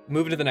 So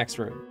move into the next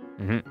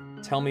room.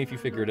 Tell me if you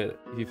figured it.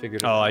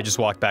 Oh, I just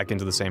walked back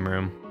into the same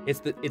room.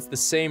 It's the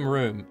same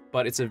room,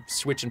 but it's a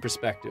switch in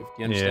perspective. Do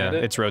you understand it?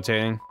 Yeah, it's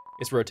rotating.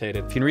 It's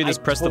rotated. If you can read this,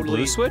 press the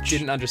blue switch.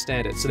 Didn't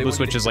understand it. So the blue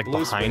switch is like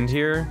behind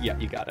here. Yeah,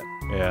 you got it.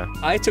 Yeah.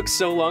 I took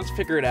so long to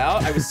figure it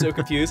out. I was so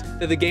confused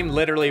that the game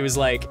literally was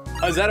like,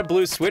 "Oh, is that a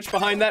blue switch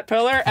behind that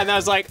pillar?" And I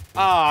was like,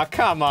 "Ah,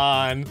 come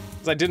on,"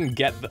 because I didn't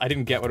get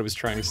what it was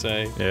trying to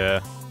say. Yeah.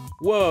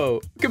 Whoa!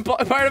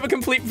 Part of a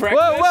complete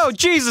breakfast. Whoa!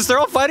 Jesus! They're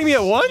all fighting me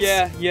at once.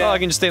 Yeah. Oh, I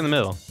can just stay in the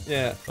middle.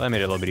 Yeah. Well, that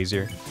made it a little bit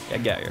easier. Yeah,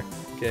 get here.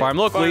 Okay. Farm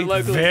locally.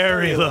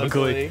 Very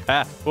locally.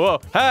 Ah, whoa!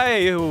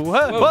 Hey!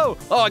 Whoa!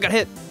 Oh, I got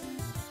hit.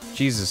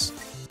 Jesus.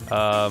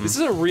 This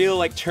is a real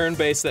like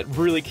turn-based that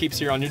really keeps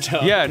you on your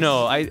toes. Yeah,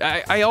 no,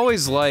 I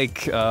always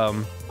like,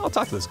 I'll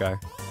talk to this guy.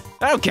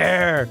 I don't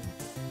care!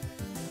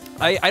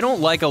 I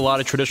don't like a lot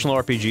of traditional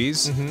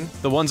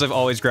RPGs. The ones I've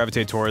always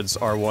gravitated towards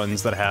are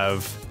ones that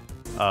have,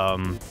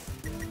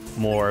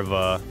 more of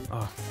a,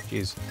 oh,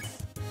 jeez.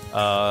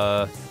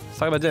 Let's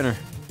talk about dinner.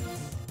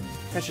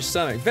 Catch your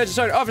stomach.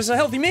 Vegetarian offers a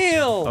healthy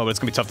meal! Oh, but it's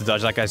gonna be tough to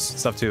dodge that guy's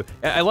stuff too.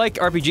 I like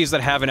RPGs that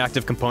have an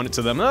active component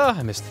to them.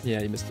 I missed it.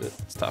 Yeah, you missed it.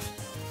 It's tough.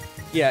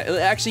 Yeah,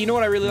 actually, you know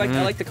what I really like?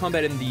 I like the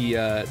combat in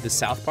the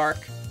South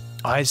Park.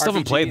 I still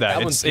haven't played that.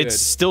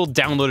 It's still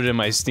downloaded in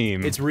my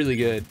Steam. It's really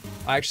good.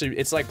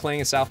 It's like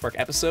playing a South Park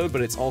episode,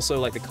 but it's also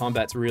like the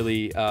combat's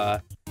really,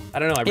 I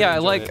don't know. I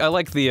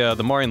like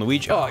the Mario and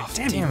Luigi. Oh,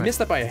 damn you missed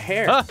that by a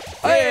hair. Huh?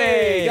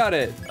 Hey, got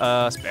it.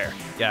 Spare.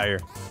 Get out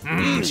of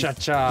here.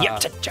 Cha-cha. Yep,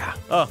 cha-cha.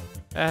 Oh,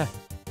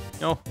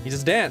 no. He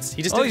just danced.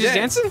 He just he's just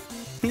dancing?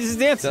 He's just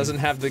dancing. Doesn't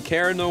have the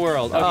care in the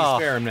world. Oh, you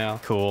spare him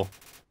now. Cool.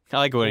 I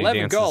like when he dances.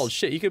 11 gold.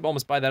 Shit, you could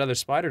almost buy that other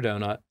spider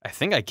donut. I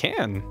think I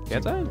can.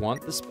 Can't I?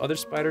 Want this other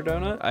spider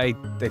donut? I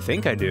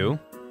think I do.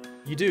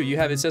 You do. You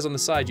have, it says on the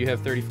side, you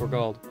have 34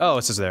 gold. Oh,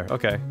 it says there.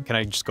 Okay. Can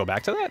I just go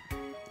back to that?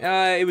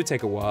 It would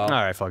take a while.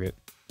 Alright, fuck it.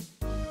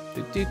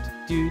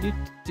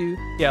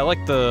 Yeah, I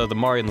like the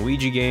Mario and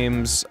Luigi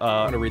games. I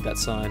want to read that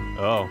sign.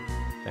 Oh,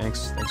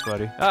 thanks,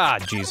 buddy. Ah,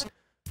 jeez.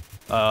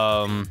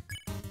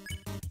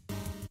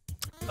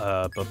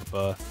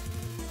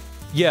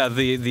 Yeah,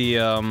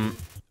 the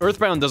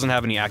Earthbound doesn't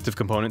have any active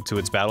component to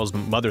its battles, but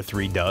Mother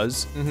 3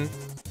 does.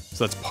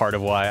 So that's part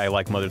of why I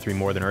like Mother 3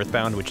 more than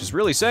Earthbound, which is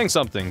really saying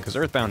something, because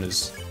Earthbound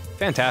is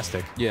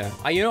fantastic. Yeah,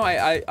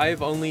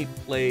 I've only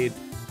played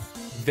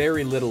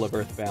very little of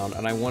Earthbound,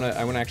 and I wanna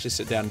actually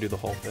sit down and do the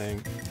whole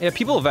thing. Yeah,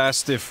 people have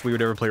asked if we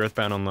would ever play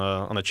Earthbound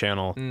on the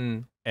channel,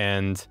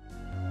 and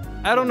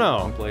I don't know.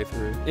 Long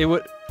playthrough. It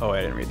would. Oh,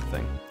 I didn't read the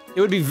thing. It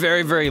would be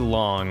very, very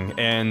long,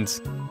 and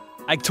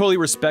I totally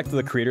respect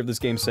the creator of this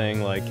game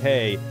saying like,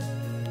 hey,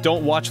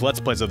 don't watch Let's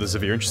Plays of this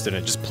if you're interested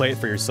in it. Just play it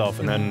for yourself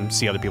and then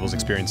see other people's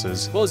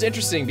experiences. Well, it's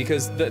interesting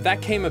because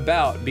that came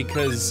about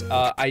because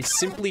I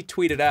simply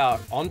tweeted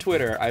out on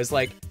Twitter, I was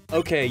like,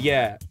 okay,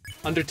 yeah,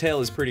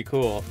 Undertale is pretty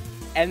cool.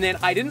 And then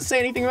I didn't say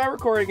anything about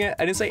recording it,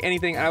 I didn't say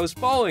anything, and I was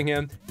following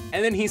him,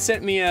 and then he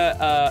sent me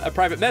a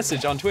private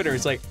message on Twitter.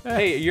 He's like,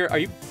 hey, are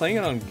you playing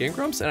it on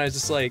GameGrumps? And I was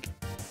just like,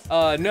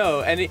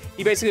 no. And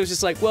he basically was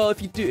just like, well, I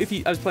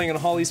was playing it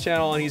on Holly's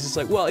channel, and he's just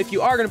like, well, if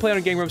you are gonna play it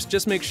on GameGrumps,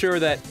 just make sure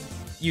that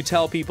you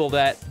tell people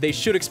that they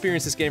should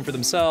experience this game for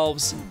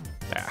themselves,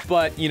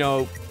 but, you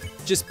know,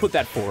 just put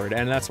that forward,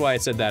 and that's why I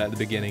said that at the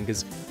beginning,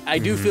 because I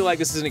do feel like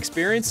this is an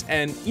experience,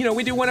 and, you know,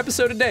 we do 1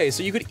 episode a day,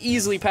 so you could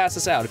easily pass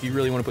this out if you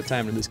really want to put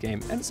time into this game,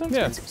 and it's not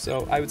expensive,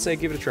 so I would say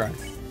give it a try.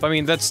 I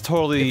mean, that's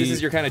totally... If this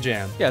is your kind of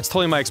jam. Yeah, it's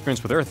totally my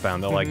experience with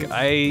Earthbound, though. Like,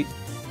 I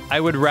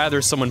would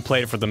rather someone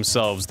play it for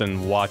themselves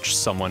than watch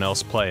someone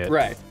else play it.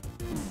 Right.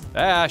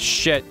 Ah,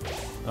 shit.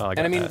 Oh,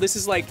 And I mean, this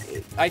is like,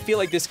 I feel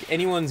like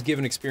anyone's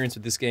given experience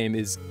with this game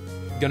is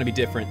gonna be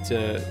different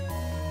to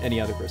any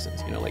other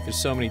person's, you know, like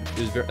there's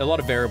a lot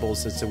of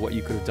variables as to what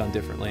you could have done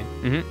differently.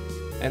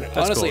 And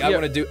honestly, cool. I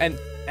want to do, and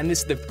this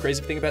is the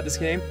crazy thing about this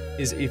game,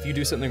 is if you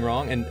do something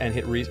wrong and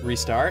hit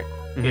restart,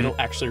 it'll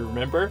actually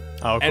remember,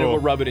 and it will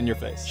rub it in your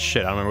face.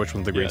 Shit, I don't remember which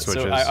one the green switch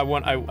is. So we need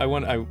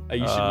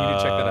to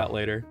check that out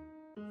later.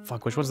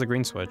 Fuck, which one's the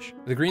green switch?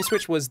 The green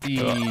switch was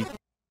the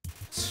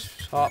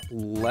top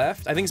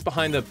left. I think it's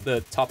behind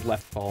the top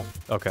left pole.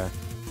 Okay.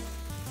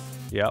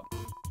 Yep.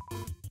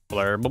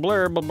 Blurb,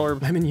 blurb,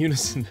 blurb. I'm in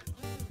unison.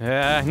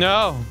 Yeah,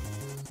 no!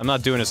 I'm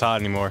not doing as hot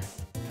anymore.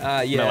 Yeah.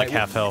 I'm at like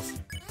half health.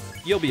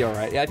 You'll be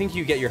alright. Yeah, I think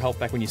you get your health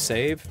back when you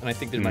save, and I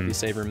think there might be a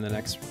save room in the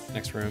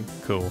next room.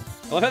 Cool.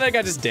 I love how that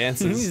guy just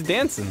dances. He's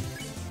dancing.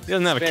 He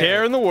doesn't have a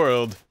care in the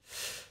world.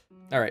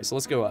 Alright, so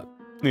let's go up.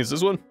 Is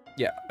this one?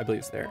 Yeah, I believe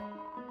it's there.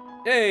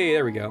 Hey,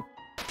 there we go.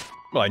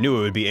 Well, I knew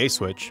it would be a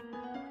switch.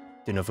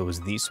 Didn't know if it was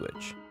the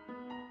switch.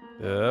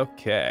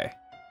 Okay.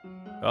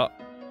 Oh.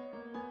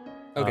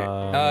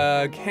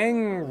 Okay,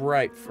 hang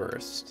right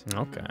first.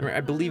 Okay. I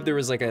believe there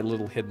was like a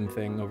little hidden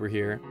thing over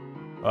here.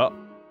 Oh.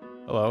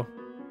 Hello.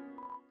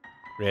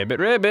 Ribbit,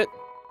 ribbit.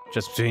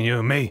 Just between you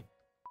and me.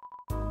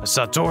 I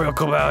saw Toriel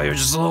come out here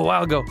just a little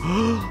while ago.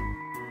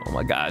 Oh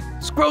my god.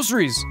 It's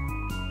groceries!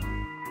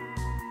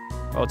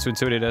 Oh, too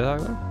intimidated to talk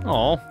about?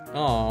 Aw.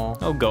 Aw.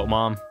 Oh, goat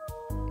mom.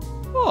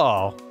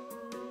 Oh.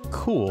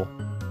 Cool.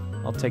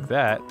 I'll take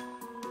that.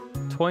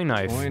 Toy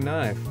knife. Toy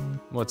knife.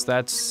 What's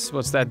that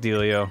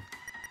dealio?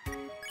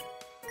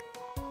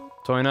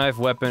 Toy knife,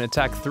 weapon,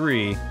 attack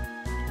 3.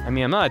 I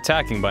mean, I'm not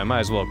attacking, but I might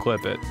as well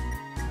equip it.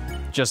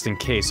 Just in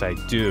case I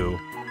do.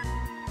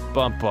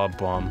 Bum bum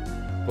bum.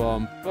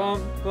 Bum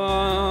bum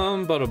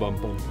bum bum bum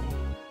bum.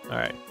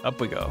 Alright, up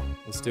we go.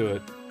 Let's do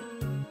it.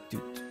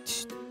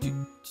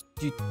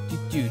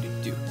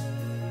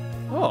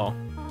 Oh.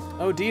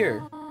 Oh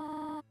dear.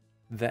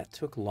 That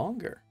took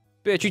longer.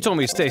 Bitch, you told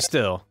me to stay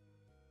still.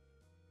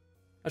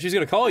 Oh, she's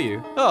gonna call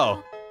you.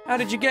 Oh. How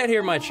did you get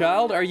here, my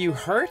child? Are you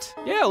hurt?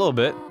 Yeah, a little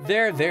bit.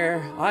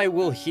 There, I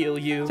will heal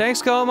you.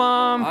 Thanks, Goat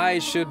Mom. I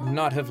should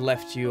not have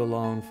left you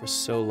alone for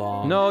so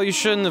long. No, you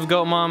shouldn't have,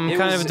 Goat Mom. I'm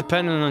kind of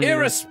dependent on you.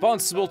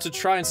 Irresponsible to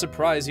try and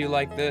surprise you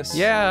like this.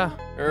 Yeah.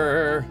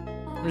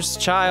 I'm just a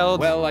child.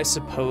 Well, I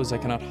suppose I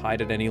cannot hide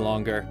it any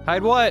longer.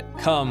 Hide what?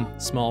 Come,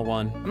 small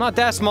one. I'm not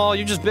that small,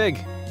 you're just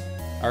big.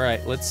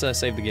 Alright, let's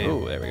save the game.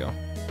 Oh, there we go.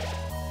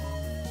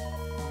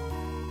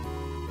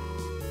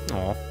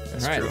 Oh,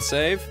 that's Alright, true. let's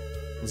save.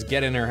 Let's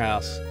get in her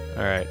house.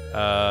 Alright,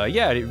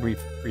 yeah, it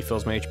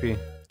refills my HP.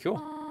 Cool.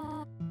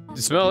 Do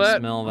you smell that?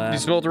 Smell that. Do you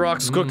smell what the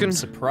rock's cooking?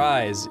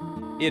 Surprise.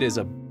 It is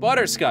a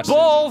butterscotch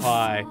Both!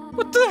 pie.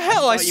 What the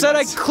hell? I said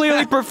I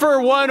clearly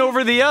prefer one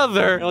over the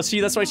other. Well,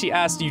 that's why she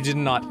asked you did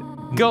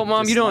not. Goat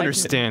Mom, you don't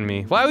understand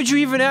me. Why would you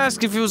even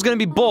ask if it was gonna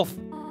be both?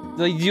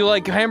 Like, do you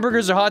like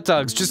hamburgers or hot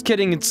dogs? Just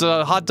kidding, it's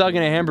a hot dog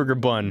and a hamburger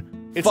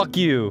bun. Fuck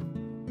you.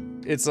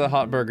 It's a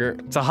hot burger.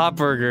 It's a hot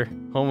burger.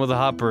 Home with a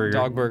hot burger.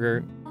 Dog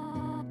burger.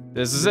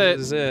 This is it.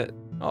 This is it.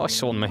 Oh, she's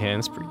holding my hand.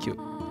 It's pretty cute.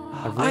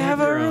 I have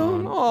a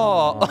room.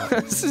 Oh,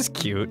 this is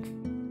cute.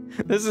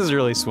 This is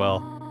really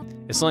swell.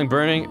 Is something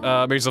burning?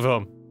 Make yourself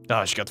home.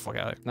 Oh, she got the fuck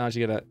out of here. Now she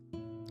get it.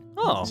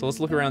 Oh. So let's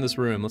look around this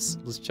room.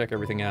 Let's check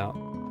everything out.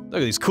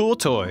 Look at these cool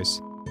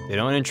toys. They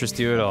don't interest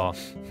you at all.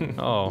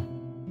 Oh,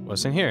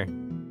 what's in here?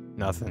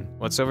 Nothing.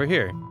 What's over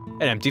here?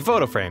 An empty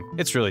photo frame.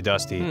 It's really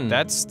dusty.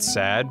 That's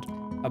sad.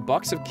 A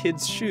box of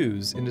kids'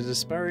 shoes in a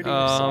disparity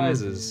of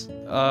sizes.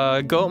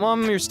 Goat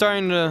Mom, you're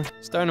starting to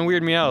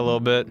weird me out a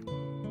little bit.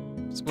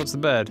 So what's the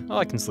bed? Oh,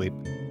 I can sleep.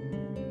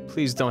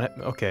 Please don't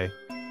okay.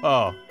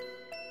 Oh.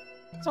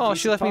 Oh,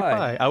 she left me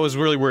pie. I was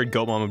really worried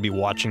Goat Mom would be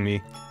watching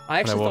me. I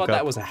actually thought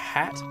that was a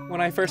hat when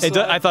I first saw it.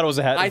 I thought it was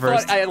a hat at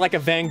first. I thought I had like a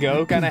Van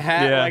Gogh kind of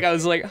hat. Yeah. Like I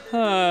was like,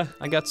 huh.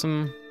 I got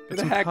some Where'd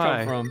the hat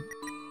come from?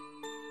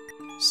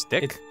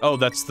 Stick? Oh,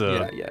 that's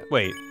the... Yeah.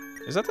 Wait,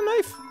 is that the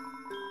knife?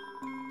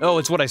 Oh,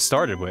 it's what I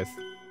started with.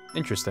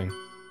 Interesting.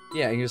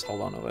 Yeah, you can just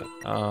hold on to it.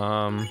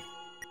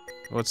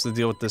 What's the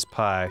deal with this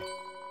pie?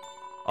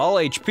 All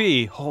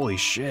HP? Holy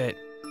shit.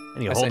 I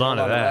need to hold on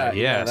to that.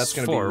 Yeah, that's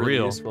gonna be for really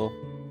real. useful.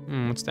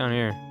 What's down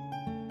here?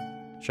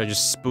 Should I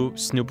just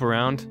snoop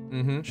around?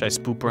 Should I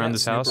spoop around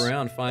this house? Snoop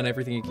around, find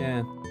everything you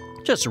can.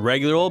 Just a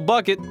regular old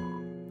bucket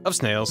of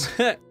snails.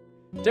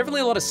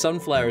 Definitely a lot of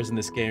sunflowers in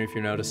this game, if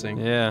you're noticing.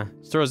 Yeah.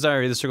 Stora's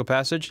diary, the circle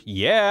passage?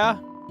 Yeah!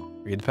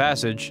 Read the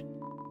passage.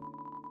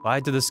 Why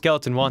did the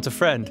skeleton want a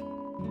friend?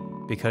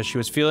 Because she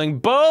was feeling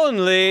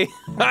bonely!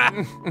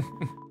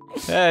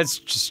 That's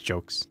just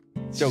jokes.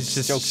 Jokes.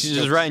 She's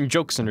just writing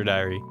jokes in her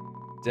diary.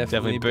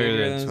 Definitely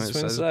bigger than a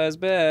twin-sized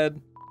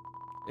bed.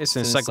 It's an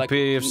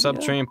encyclopedia of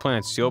subterranean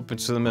plants. You open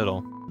to the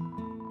middle.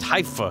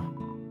 Typha.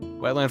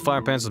 Wetland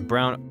flower plants with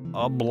brown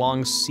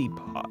oblong seed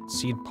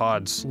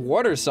pods.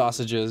 Water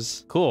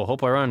sausages. Cool.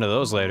 Hope I run into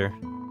those later.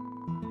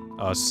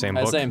 Oh, it's the same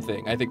book? Same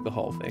thing. I think the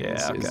whole thing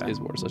Yeah, is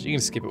water sausage. You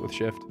can skip it with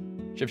shift.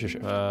 Shift.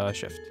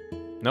 Shift.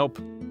 Nope.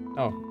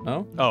 Oh,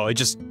 no? Oh, it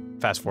just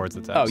fast forwards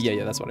the text. Oh,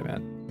 yeah, that's what I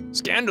meant.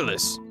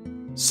 Scandalous.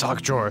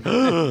 Sock drawer.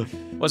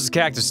 What's this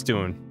cactus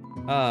doing?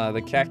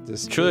 The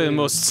cactus. Truly the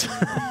most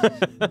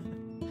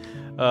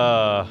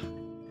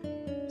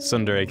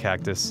tsundere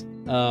cactus.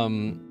 Oh,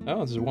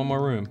 there's one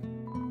more room.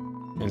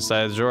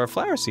 Inside the drawer are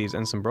flower seeds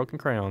and some broken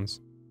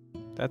crayons.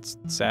 That's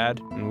sad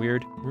and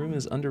weird. Room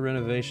is under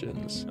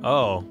renovations.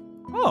 Oh,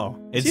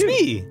 it's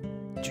me.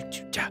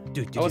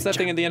 Oh, what's that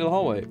thing at the end of the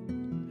hallway?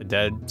 A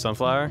dead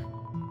sunflower?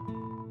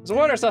 It's a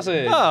water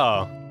sausage!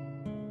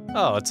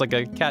 Oh, it's like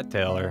a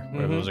cattail or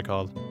whatever those are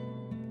called.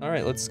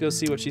 Alright, let's go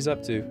see what she's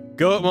up to.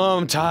 Goat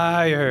mom, I'm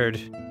tired.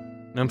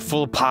 And I'm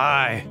full of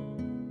pie.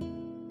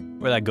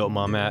 Where that goat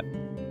mom at?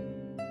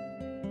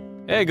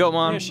 Hey, goat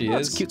mom. There she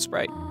That's is. a cute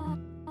sprite.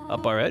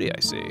 Up already, I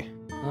see.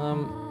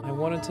 I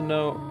wanted to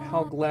know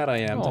how glad I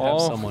am to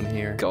have someone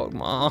here. Goat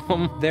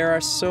mom. There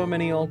are so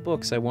many old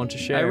books I want to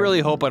share. I really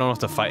hope I don't have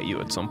to fight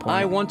you at some point.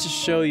 I want to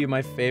show you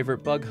my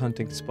favorite bug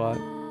hunting spot.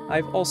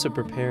 I've also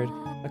prepared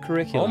a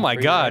curriculum. Oh my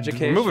for god, your you're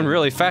education. moving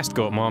really fast,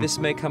 goat mom. This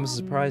may come as a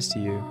surprise to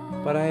you,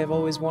 but I have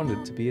always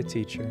wanted to be a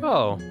teacher.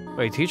 Oh,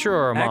 wait, teacher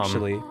or a mom?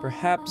 Actually,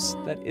 perhaps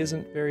that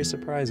isn't very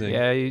surprising.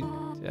 Yeah,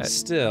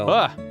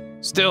 Still,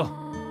 still.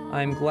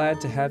 I'm glad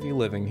to have you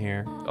living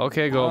here.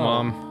 Okay, goat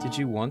mom. Did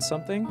you want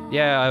something?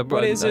 Yeah,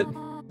 What is it?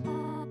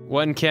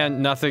 One can't,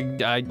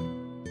 nothing, I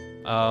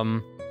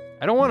don't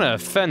want to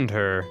offend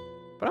her,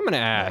 but I'm gonna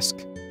ask.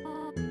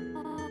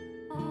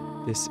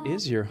 This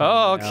is your home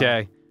Oh, now.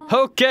 okay.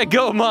 Okay,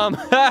 go, mom.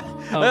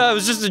 That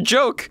was just a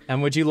joke.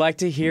 And would you like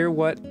to hear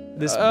what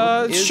this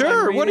book is?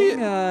 Sure. I'm What do you?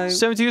 reading?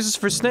 70 uses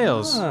for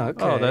snails.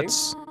 Okay. Oh,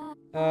 that's.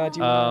 Do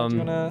you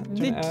wanna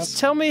ask?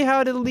 Tell me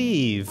how to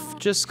leave,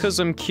 just cause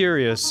I'm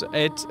curious.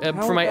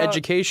 For my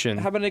education.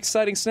 How about an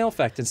exciting snail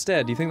fact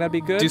instead? Do you think that'd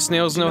be good? Do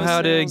snails know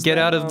how to get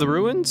out of the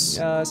ruins?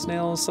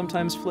 Snails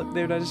sometimes flip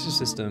their digestive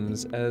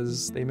systems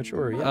as they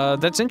mature. Yeah.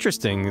 That's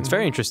interesting. It's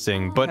very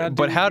interesting.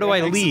 But how do I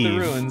exit leave? The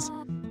ruins.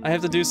 I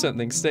have to do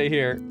something. Stay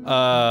here.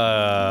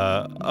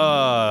 I'm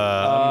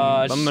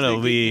gonna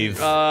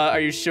leave. Are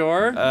you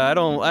sure? I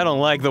don't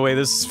like the way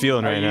this is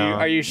feeling right now.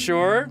 Are you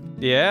sure?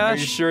 Yeah? Are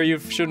you sure you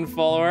shouldn't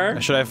follow her?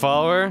 Should I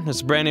follow her?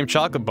 It's a brand name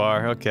chocolate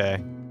bar.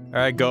 Okay.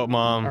 Alright, goat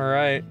mom.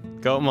 Alright.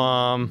 Goat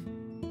mom.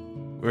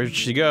 Where'd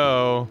she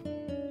go?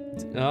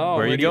 Oh,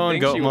 where are you going,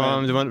 goat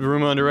mom? Do you want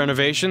room under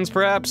renovations,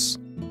 perhaps?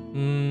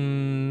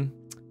 No.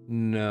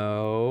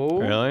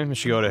 Really? Did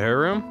she go to her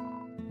room?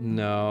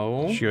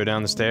 No. Did she go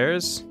down the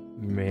stairs?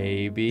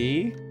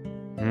 Maybe.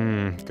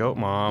 Goat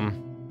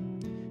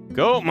mom.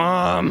 Goat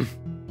mom!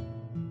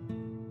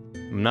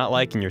 I'm not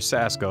liking your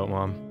sass, goat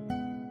mom.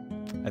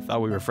 I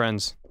thought we were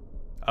friends.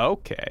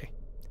 Okay.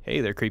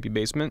 Hey there, creepy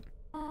basement.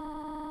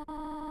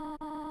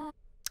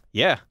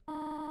 Yeah.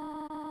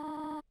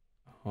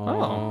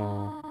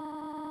 Oh.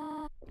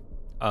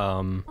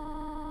 And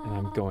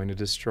I'm going to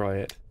destroy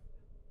it.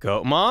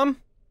 Goat mom?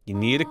 You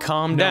need to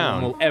calm No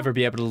down. one will ever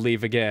be able to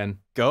leave again.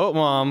 Goat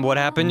mom, what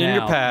happened in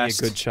your past?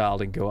 Be a good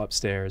child and go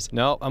upstairs.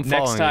 No, I'm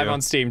following Next time you.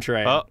 on Steam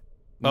Train.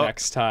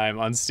 Next time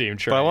on Steam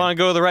Train. But I want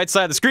to go to the right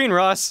side of the screen,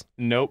 Ross.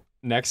 Nope.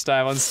 Next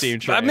time on Steam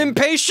Train. I'm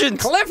impatient.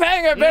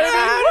 Cliffhanger, baby!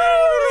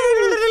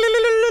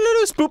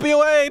 Spoopy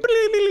away.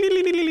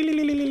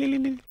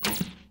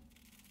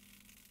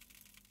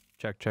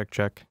 Check.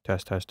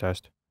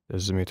 Test.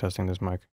 This is me testing this mic.